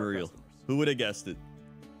to our Unreal. customers. Who would have guessed it?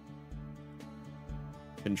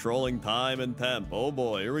 Controlling time and temp. Oh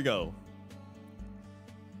boy, here we go.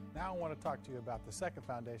 Now I want to talk to you about the second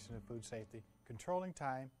foundation of food safety, controlling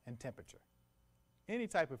time and temperature. Any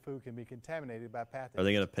type of food can be contaminated by pathogens. Are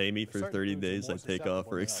they going to pay me but for certain 30 foods are days more I take off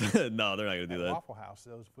for susceptible than others. No, they're not going to do At that. Waffle House,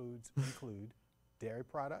 those foods include dairy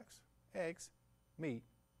products, eggs, meat,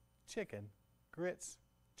 chicken, grits,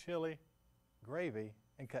 chili, gravy,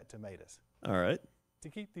 and cut tomatoes. All right. To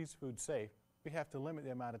keep these foods safe, we have to limit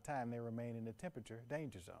the amount of time they remain in the temperature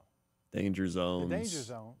danger zone. Danger zones. The danger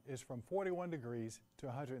zone is from 41 degrees to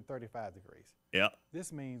 135 degrees. Yeah.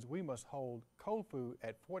 This means we must hold cold food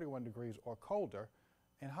at 41 degrees or colder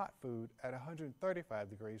and hot food at 135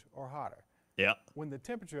 degrees or hotter. Yeah. When the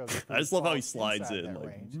temperature of the food I just love how he falls slides inside in, that like,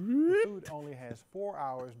 range, the food only has 4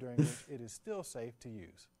 hours during which it is still safe to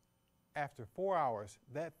use. After 4 hours,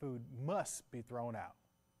 that food must be thrown out.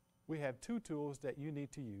 We have 2 tools that you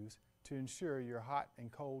need to use to ensure your hot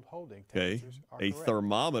and cold holding Okay. temperatures are A correct.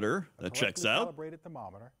 thermometer. A That checks correctly out. calibrated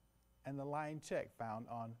thermometer and the line check found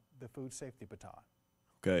on the food safety baton.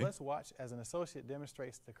 Okay. Let's watch as an associate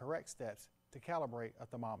demonstrates the correct steps to calibrate a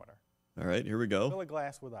thermometer. All right, here we go. Fill a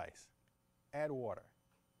glass with ice. Add water.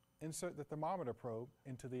 Insert the thermometer probe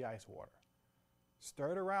into the ice water.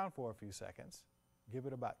 Stir it around for a few seconds. Give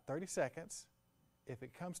it about 30 seconds. If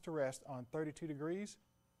it comes to rest on 32 degrees,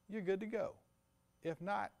 you're good to go. If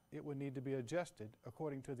not, it would need to be adjusted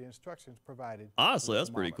according to the instructions provided. Honestly, with the that's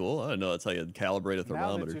pretty thermometer. cool. I didn't know that's how you calibrate a Now that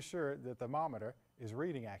thermometer. you're sure the thermometer is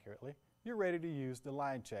reading accurately, you're ready to use the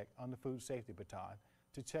line check on the food safety baton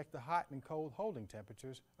to check the hot and cold holding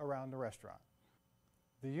temperatures around the restaurant.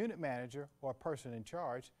 The unit manager or person in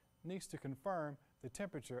charge needs to confirm the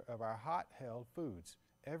temperature of our hot held foods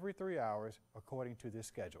every 3 hours according to this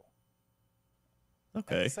schedule. At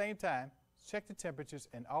Okay. the same time, check the temperatures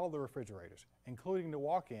in all the refrigerators, including the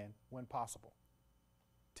walk-in when possible.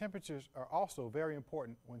 Temperatures are also very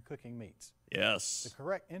important when cooking meats. Yes. The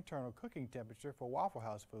correct internal cooking temperature for Waffle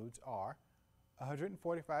House foods are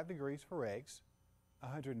 145 degrees for eggs,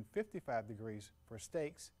 155 degrees for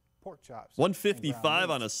steaks, pork chops. 155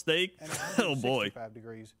 on a steak? Oh boy. 165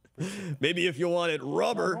 degrees for chicken. Maybe if you want it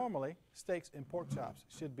rubber. Now, normally, steaks and pork chops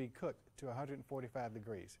should be cooked to 145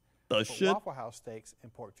 degrees. The But shit? Waffle House steaks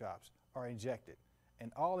and pork chops are injected,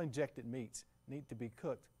 and all injected meats need to be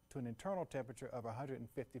cooked to an internal temperature of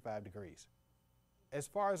 155 degrees. As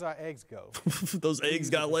far as our eggs go, those we eggs use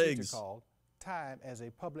a got procedure legs. called time as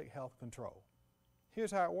a public health control.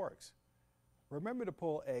 Here's how it works. Remember to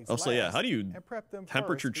pull eggs Oh, so yeah, last how do you and prep them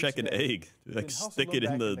temperature first check each an day. egg? Then Like hustle stick them it in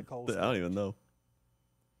back the, cold I don't storage. even know.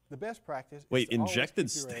 The best practice Wait, is to always injected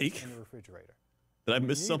keep your eggs steak? in the refrigerator. Did I When you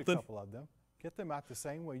miss need something? A couple of them, get them out the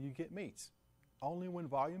same way you get meats. Only when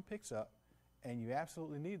volume picks up, and you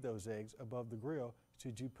absolutely need those eggs above the grill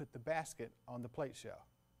should you put the basket on the plate shelf.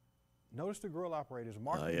 Notice the grill operator's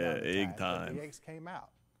marking yeah, down the egg time that time. the eggs came out,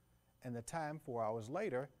 and the time 4 hours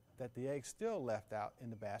later that the eggs still left out in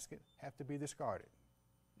the basket have to be discarded.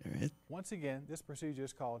 All right. Once again, this procedure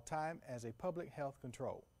is called time as a public health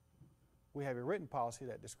control. We have a written policy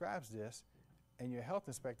that describes this, and your health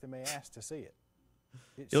inspector may ask to see it.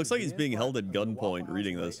 It looks should like be he's in being front held at of the Waffle gunpoint House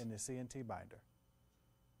reading plate this. in the CNT binder.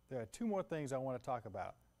 There are 2 more things I want to talk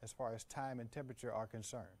about as far as time and temperature are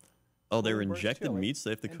concerned. Oh, they're Cool Burt's injected chili meats? They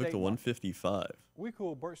have to and cook to date marking. 155. We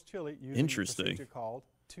cool Burt's chili using Interesting. a procedure called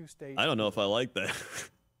two-stage. I don't know if I like that.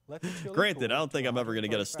 Let the chili Granted, cool I don't think to I'm ever going to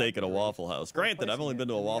get a 135 steak at a degrees Waffle House. before Granted, I've placing only it been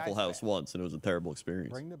to a in the Waffle ice House bath. once, and it was a terrible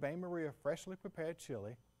experience. Bring the Bain Maria freshly prepared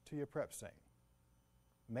chili to your prep sink.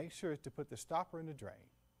 Make sure to put the stopper in the drain.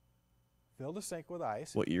 Fill the sink with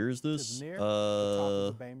ice. What year is to this? near the top of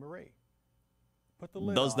the Bain Marie. Put the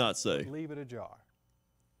lid Does on, not say. but leave it ajar.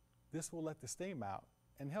 This will let the steam out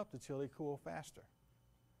and help the chili cool faster.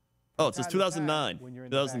 Oh, From it says time to time, 2009. when you're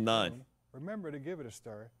in the back 2009. room, remember to give it a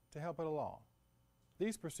stir to help it along.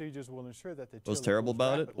 These procedures will ensure that the chili What was terrible cools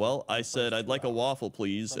about it? rapidly Well, in I the said first I'd 2 like a hours. waffle,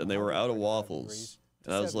 please, From and they were out of 135 waffles. degrees to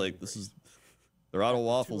And I was 70 like, this degrees. is, they're out of After 2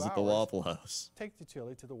 waffles at the hours, Waffle House. Take the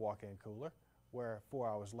chili to the walk-in cooler, where 4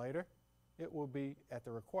 hours later, it will be at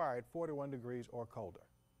the required 41 degrees or colder.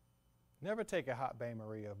 Never take a hot Bain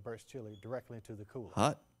Marie of Burt's chili directly to the cooler.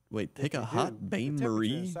 Hot? Wait, If take you a do, hot the Bain temperature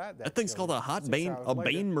Marie? inside That thing's chili called a hot 6 Bain, hours a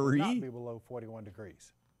later Bain will not Marie? be below 41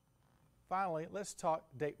 degrees. Finally, let's talk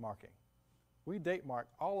date marking. We date mark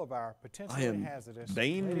all of our potentially am hazardous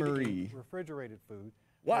Bain ready-to-eat Marie. refrigerated food.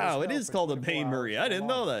 that Wow, it held is for called a 24 Bain Marie. hours I or didn't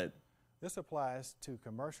know longer. that. This applies to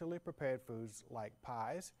commercially prepared foods like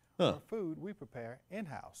pies Huh. or food we prepare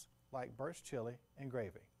in-house, like Burt's chili and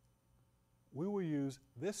gravy. We will use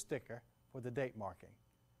this sticker for the date marking.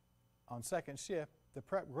 On second shift, the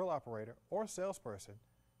prep grill operator or salesperson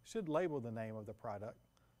should label the name of the product,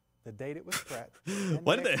 the date it was prepped, and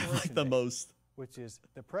Why the do they have like expiration the date, most which is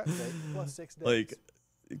the prep date plus 6 days. like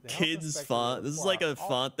The health kids inspector will font? This is like a require all-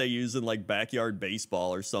 font they use in like backyard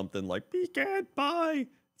baseball or something. Like pecan pie.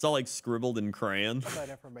 It's all like scribbled in crayon. all that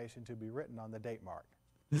information to be written on the date mark.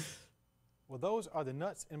 Well, those are the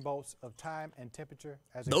nuts and bolts of time and temperature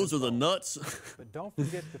as a Those are the control. nuts. But don't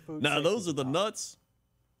forget the food Now safety those are the column. nuts.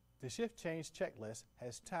 The shift change checklist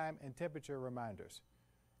has time and temperature reminders.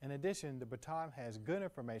 In addition, the baton has good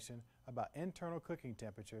information about internal cooking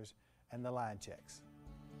temperatures and the line checks.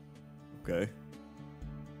 Okay.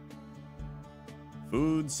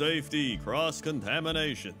 Food safety,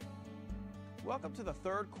 cross-contamination. Welcome to the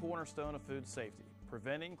third cornerstone of food safety,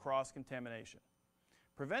 preventing cross-contamination.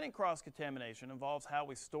 Preventing cross-contamination involves how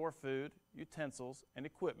we store food, utensils, and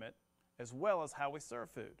equipment, as well as how we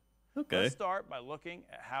serve food. Okay. Let's start by looking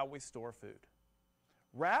at how we store food.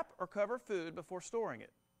 Wrap or cover food before storing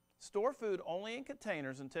it. Store food only in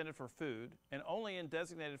containers intended for food and only in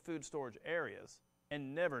designated food storage areas,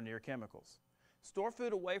 and never near chemicals. Store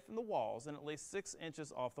food away from the walls and at least 6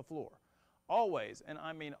 inches off the floor. Always, and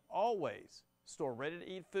I mean always, store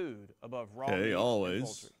ready-to-eat food above raw Okay, meat always. and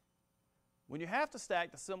poultry. When you have to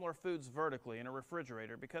stack the similar foods vertically in a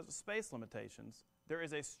refrigerator because of space limitations, there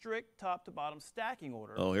is a strict top-to-bottom stacking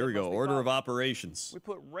order. Oh, here that we go. must be Order of followed. operations. We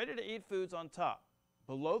put ready-to-eat foods on top.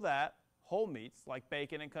 Below that, whole meats like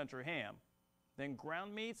bacon and country ham. Then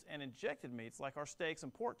ground meats and injected meats like our steaks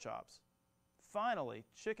and pork chops. Finally,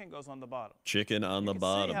 chicken goes on the bottom. Chicken on the You can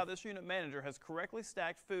bottom. see how this unit manager has correctly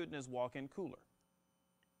stacked food in his walk-in cooler.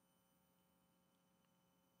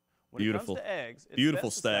 When Beautiful. it comes to eggs, it's Beautiful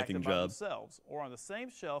best to stack stacking them by job. themselves or on the same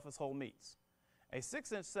shelf as whole meats. A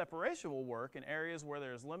 6-inch separation will work in areas where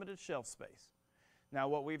there is limited shelf space. Now,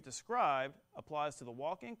 what we've described applies to the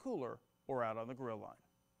walk-in cooler or out on the grill line.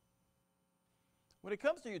 When it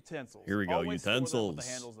comes to utensils, Here we go, always store them with utensils.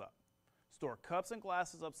 the handles up. Store cups and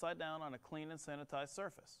glasses upside down on a clean and sanitized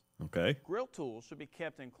surface. Okay. Grill tools should be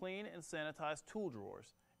kept in clean and sanitized tool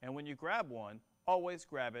drawers, and when you grab one, always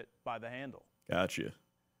grab it by the handle. Gotcha.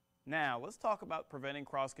 Now, let's talk about preventing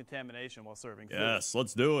cross-contamination while serving food. Yes,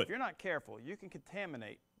 let's do it. If you're not careful, you can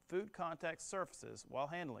contaminate food contact surfaces while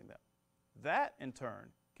handling them. That, in turn,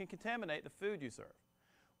 can contaminate the food you serve.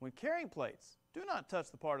 When carrying plates, do not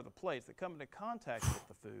touch the part of the plates that come into contact with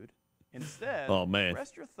the food. Instead, Oh, man.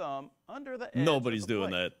 rest your thumb under the edge Nobody's of the doing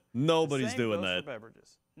plate. that. Nobody's The same doing goes that. for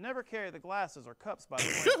beverages. Never carry the glasses or cups by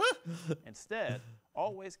the plate. Instead,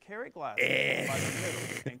 always carry glasses by the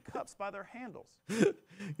middle and cups by their handles.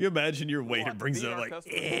 You imagine your waiter Want to brings beat it up our like,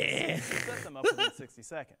 customers and set them up within 60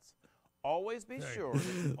 seconds. Always be sure that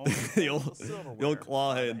you only the handle old, silverware the old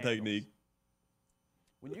claw by the hand handles. technique.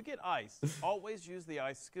 When you get ice, always use the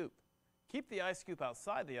ice scoop. Keep the ice scoop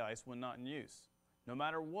outside the ice when not in use. No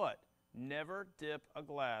matter what, never dip a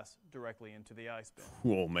glass directly into the ice bin.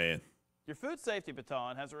 Oh, man. Your food safety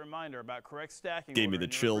baton has a reminder about correct stacking Gave me order the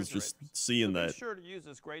in your chills just refrigerators, seeing so that. Be sure to use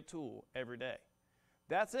this great tool every day.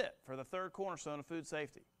 That's it for the third cornerstone of food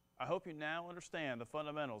safety. I hope you now understand the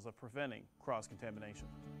fundamentals of preventing cross-contamination.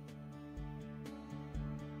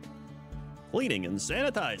 Cleaning and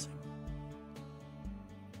sanitizing.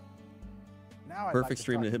 Now I'd Perfect like to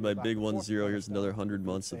stream talk to to hit you my about big the 1-0. fourth Here's cornerstone another of 100 food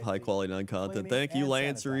months of safety, high-quality non-content. cleaning Thank you, and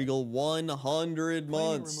Lancer sanitizing. Eagle. 100 Clean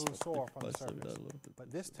months. removes soil from the surface,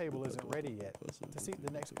 but this table isn't ready yet to seat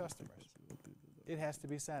the next customers. It has to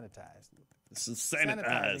be sanitized. This is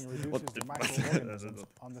sanitized. Sanitizing What reduces the- the microorganisms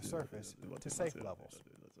on the surface to safe levels.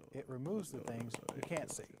 It removes the things you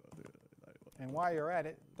can't see. And while you're at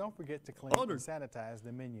it, don't forget to clean and sanitize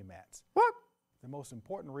the menu mats. What? The most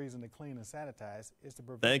important reason to clean and sanitize is to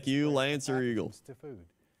prevent Thank the you, spread of Lancer Eagle. pathogens to food.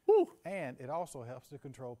 And it also helps to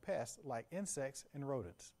control pests like insects and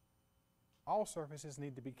rodents. All surfaces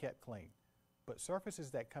need to be kept clean, but surfaces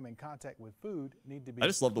that come in contact with food need to be I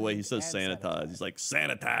just love the way he cleaned says and sanitize. He's like,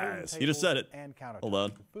 Wooden sanitize. He just said it. tables and countertops Hold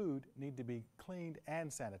on. with food need to be cleaned and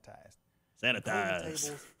sanitized. Sanitize. Including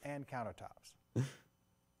tables and countertops.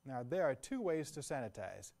 Now, there are two ways to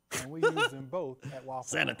sanitize, and we use them both at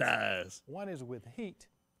Waffle House. Sanitize. One is with heat,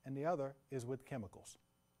 and the other is with chemicals.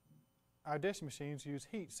 Our dish machines use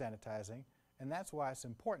heat sanitizing, and that's why it's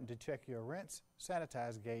important to check your rinse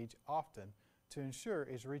sanitize gauge often to ensure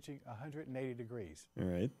it's reaching 180 degrees. All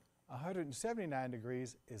right. 179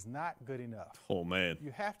 degrees is not good enough. Oh, man. You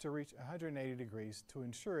have to reach 180 degrees to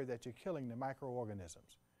ensure that you're killing the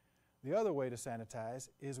microorganisms. The other way to sanitize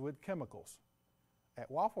is with chemicals. At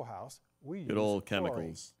Waffle House, we Good use old chlorine.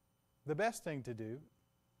 chemicals. The best thing to do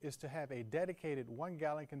is to have a dedicated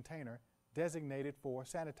 1-gallon container designated for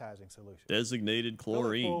sanitizing solution. Designated Fill it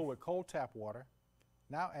chlorine. full with cold tap water.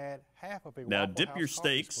 Now add half of a Now Waffle dip House your coffee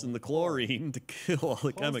steaks spoon in the of chlorine. chlorine to kill all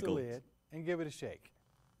the Close chemicals. the lid and give it a shake.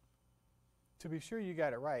 To be sure you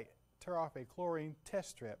got it right, tear off a chlorine test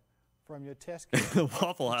strip from your test kit.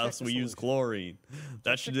 Waffle and check House, the we use solution. chlorine.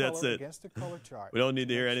 Check the That's color it. against the color chart. We don't need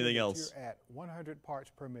to hear Make sure anything that else. You're at 100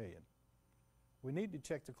 parts per million. We need to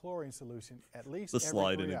check the chlorine solution at least The every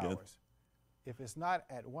slide 3 in again. hours. If it's not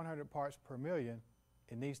at 100 parts per million,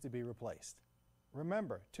 it needs to be replaced.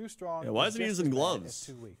 Remember, too strong. Yeah, why is isn't he just using as bad gloves? as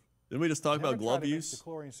too weak. Didn't we just talk Never about try glove to mix use? the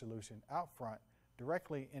chlorine solution out front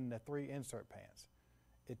directly in the 3 insert pans.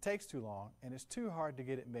 It takes too long and it's too hard to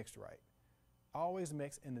get it mixed right. Always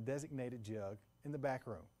mix in the designated jug in the back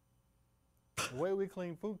room. The way we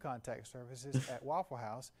clean food contact surfaces at Waffle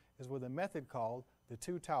House is with a method called the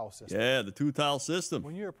 2-towel system. Yeah, the 2-towel system.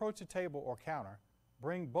 When you approach a table or counter,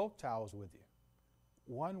 bring both towels with you.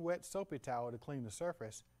 One wet soapy towel to clean the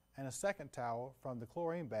surface and a second towel from the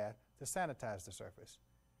chlorine bath to sanitize the surface.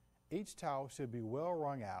 Each towel should be well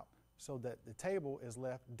wrung out so that the table is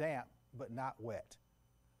left damp but not wet.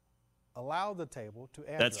 Allow the table to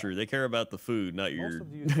air That's dry. true. They care about the food, not Most your,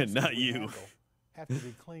 of the utensils not we you. handle have to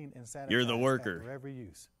be cleaned and sanitized You're the worker. after every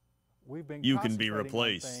use. We've been You can be concentrating on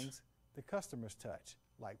replaced. things the customers touch,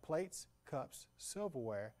 like plates, cups,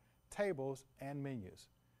 silverware, tables, and menus.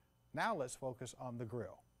 Now let's focus on the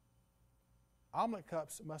grill. Omelet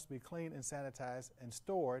cups must be cleaned and sanitized and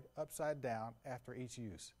stored upside down after each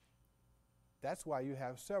use. That's why you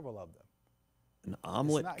have several of them. An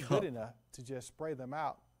omelet It's not cup. good enough to just spray them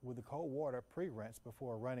out with the cold water pre-rinse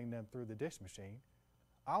before running them through the dish machine.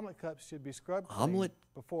 Omelet cups should be scrubbed clean Omelet?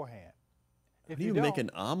 beforehand. How do you make an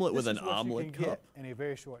omelet with this an is what omelet you can cup? get in a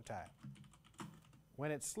very short time.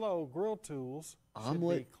 When it's slow, grill tools should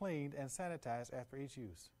Omelet? be cleaned and sanitized after each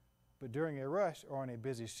use. But during a rush or on a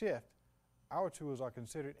busy shift, our tools are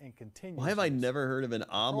considered in continuous Why have I use. never heard of an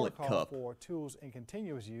omelet Protocol cup? for tools in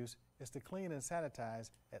continuous use is to clean and sanitize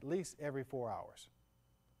at least every 4 hours.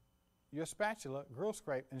 Your spatula, grill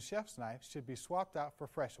scrape, and chef's knife should be swapped out for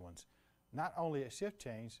fresh ones, not only at shift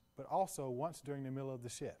change, but also once during the middle of the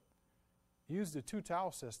shift. Use the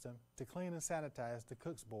 2-towel system to clean and sanitize the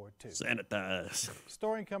cook's board too. Sanitize.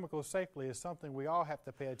 Storing chemicals safely is something we all have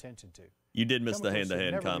to pay attention to. You did miss the Chemicals should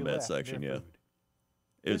hand-to-hand never be combat left in section, their yeah. food.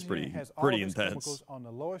 It was This pretty unit has all pretty of its intense. chemicals on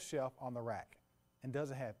the lowest shelf on the rack and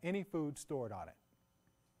doesn't have any food stored on it.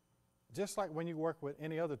 Just like when you work with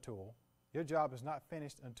any other tool, your job is not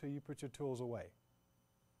finished until you put your tools away.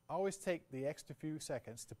 Always take the extra few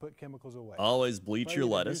seconds to put chemicals away. Always bleach your Failure to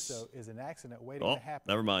do lettuce. so is an accident waiting Oh, to happen.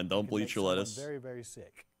 never mind. and Don't can bleach make your someone lettuce. Very, very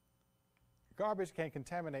sick. Garbage can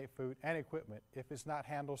contaminate food and equipment if it's not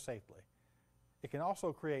handled safely. It can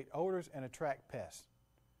also create odors and attract pests.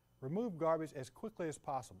 Remove garbage as quickly as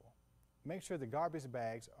possible. Make sure the garbage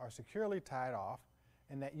bags are securely tied off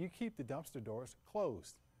and that you keep the dumpster doors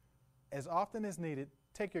closed. As often as needed,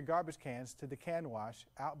 take your garbage cans to the can wash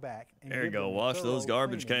out back and There you give go. them a Wash those thorough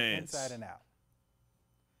garbage cleaning cans. inside and out.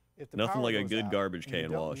 If the Nothing power like a goes good out garbage and you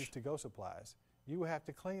can don't wash. use to-go supplies, you will have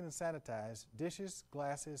to clean and sanitize dishes,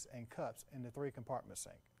 glasses, and cups in the 3-compartment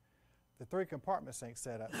sink. The 3-compartment sink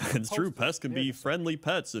setup. It's true. Pests can be friendly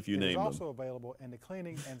pets if you It name is them. also available in the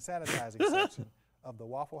cleaning and sanitizing section of the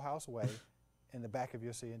Waffle House Way in the back of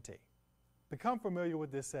your C&T. Become familiar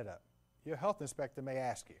with this setup. Your health inspector may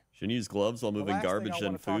ask you. Shouldn't use gloves while The moving last thing I garbage wanna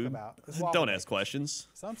and talk food. about is waffle Don't makers. ask questions.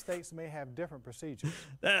 Some states may have different procedures.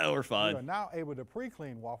 We're We fine. are now able to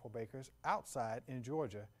pre-clean waffle bakers outside in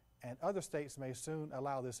Georgia, and other states may soon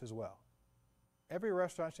allow this as well. Every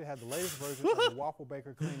restaurant should have the latest version of the waffle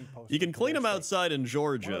baker cleaning poster. You can for clean their them state. outside in One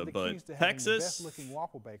Georgia, of the but keys to having the Texas, best-looking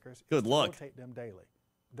waffle bakers good is to luck. rotate them daily.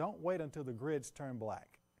 Don't wait until the grids turn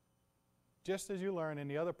black. Just as you learned in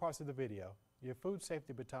the other parts of the video, your food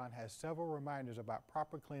safety baton has several reminders about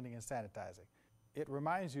proper cleaning and sanitizing. It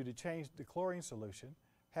reminds you to change the chlorine solution,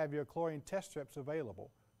 have your chlorine test strips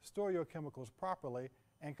available, store your chemicals properly,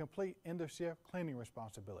 and complete end-of-shift cleaning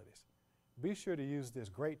responsibilities. Be sure to use this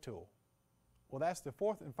great tool. Well, that's the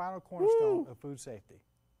 4th and final cornerstone of food safety.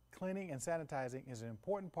 Cleaning and sanitizing is an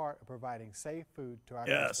important part of providing safe food to our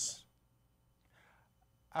customers.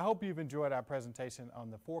 I hope you've enjoyed our presentation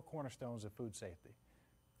on the 4 cornerstones of food safety.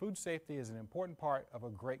 Food safety is an important part of a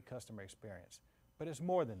great customer experience, but it's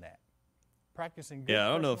more than that. Practicing good Yeah,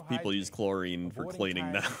 I don't know if personal people use hygiene, chlorine for avoiding cleaning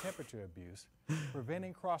time now. and temperature abuse,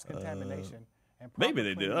 preventing cross-contamination, and Maybe proper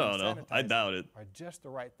they do. cleaning I and don't know. I sanitizing doubt it. are just the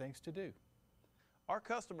right things to do. Our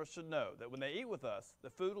customers should know that when they eat with us, the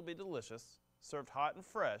food will be delicious, served hot and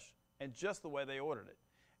fresh, and just the way they ordered it,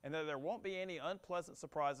 and that there won't be any unpleasant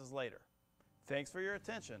surprises later. Thanks for your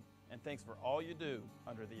attention, and thanks for all you do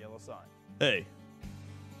under the yellow sign. Hey,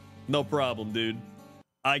 no problem, dude.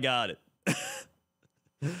 I got it.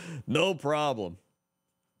 No problem.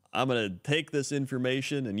 I'm going to take this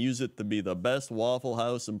information and use it to be the best Waffle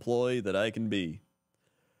House employee that I can be.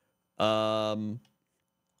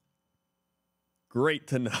 Great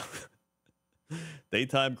to know.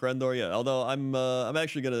 Daytime Crendor, yeah. Although I'm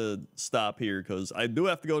actually gonna stop here because I do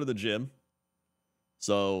have to go to the gym.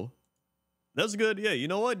 So that's good. Yeah, you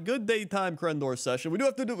know what? Good daytime Crendor session. We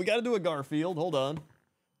gotta do a Garfield. Hold on.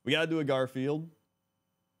 We gotta do a Garfield.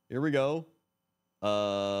 Here we go.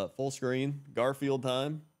 Full screen. Garfield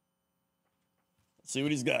time. Let's see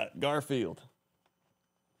what he's got. Garfield.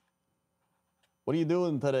 What are you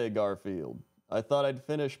doing today, Garfield? I thought I'd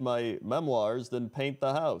finish my memoirs, then paint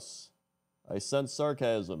the house. I sense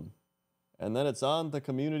sarcasm. And then it's on to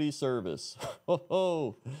community service. Ho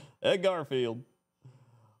ho! Hey, Garfield.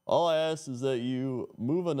 All I ask is that you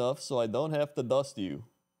move enough so I don't have to dust you.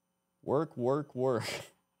 Work, work, work.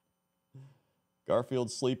 Garfield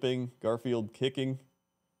sleeping, Garfield kicking,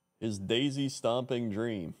 his daisy stomping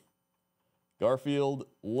dream. Garfield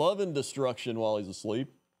loving destruction while he's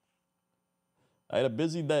asleep. I had a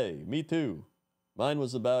busy day. Me too. Mine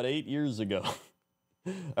was about 8 years ago.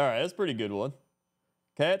 All right, that's a pretty good one.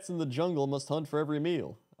 Cats in the jungle must hunt for every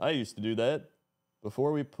meal. I used to do that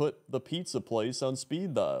before we put the pizza place on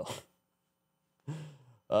speed dial.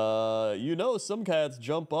 You know, some cats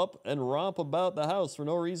jump up and romp about the house for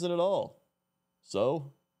no reason at all.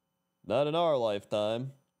 So, not in our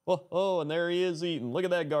lifetime. Oh, and there he is eating. Look at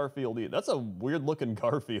that Garfield eating. That's a weird looking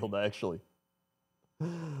Garfield, actually.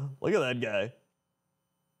 Look at that guy.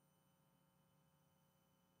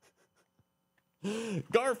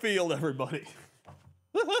 Garfield, everybody.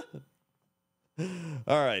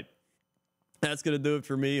 All right. That's going to do it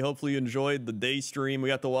for me. Hopefully you enjoyed the day stream. We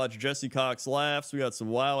got to watch Jesse Cox laughs. We got some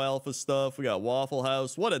WoW Alpha stuff. We got Waffle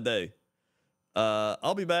House. What a day.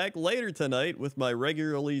 I'll be back later tonight with my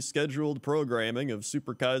regularly scheduled programming of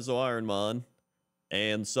Super Kaizo Ironmon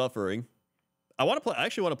and Suffering. I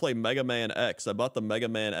actually want to play Mega Man X. I bought the Mega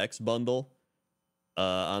Man X bundle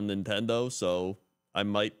on Nintendo, so I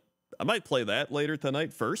might I might play that later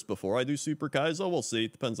tonight first before I do Super Kaizo. We'll see.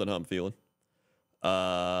 Depends on how I'm feeling.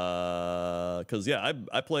 Because, yeah,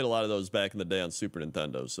 I played a lot of those back in the day on Super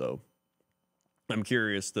Nintendo, so I'm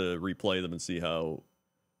curious to replay them and see how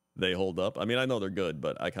they hold up. I mean, I know they're good,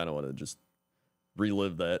 but I kind of want to just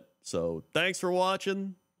relive that. So thanks for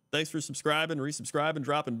watching. Thanks for subscribing, resubscribing,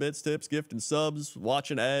 dropping bits, tips, gifting subs,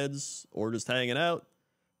 watching ads, or just hanging out.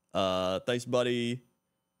 Thanks, buddy,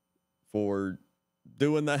 for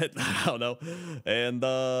doing that. I don't know. And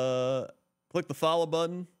click the follow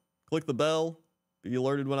button. Click the bell. Be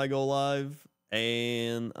alerted when I go live.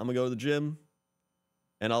 And I'm going to go to the gym.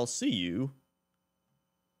 And I'll see you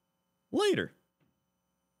later.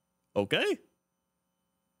 Okay?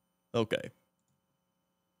 Okay.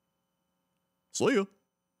 See you.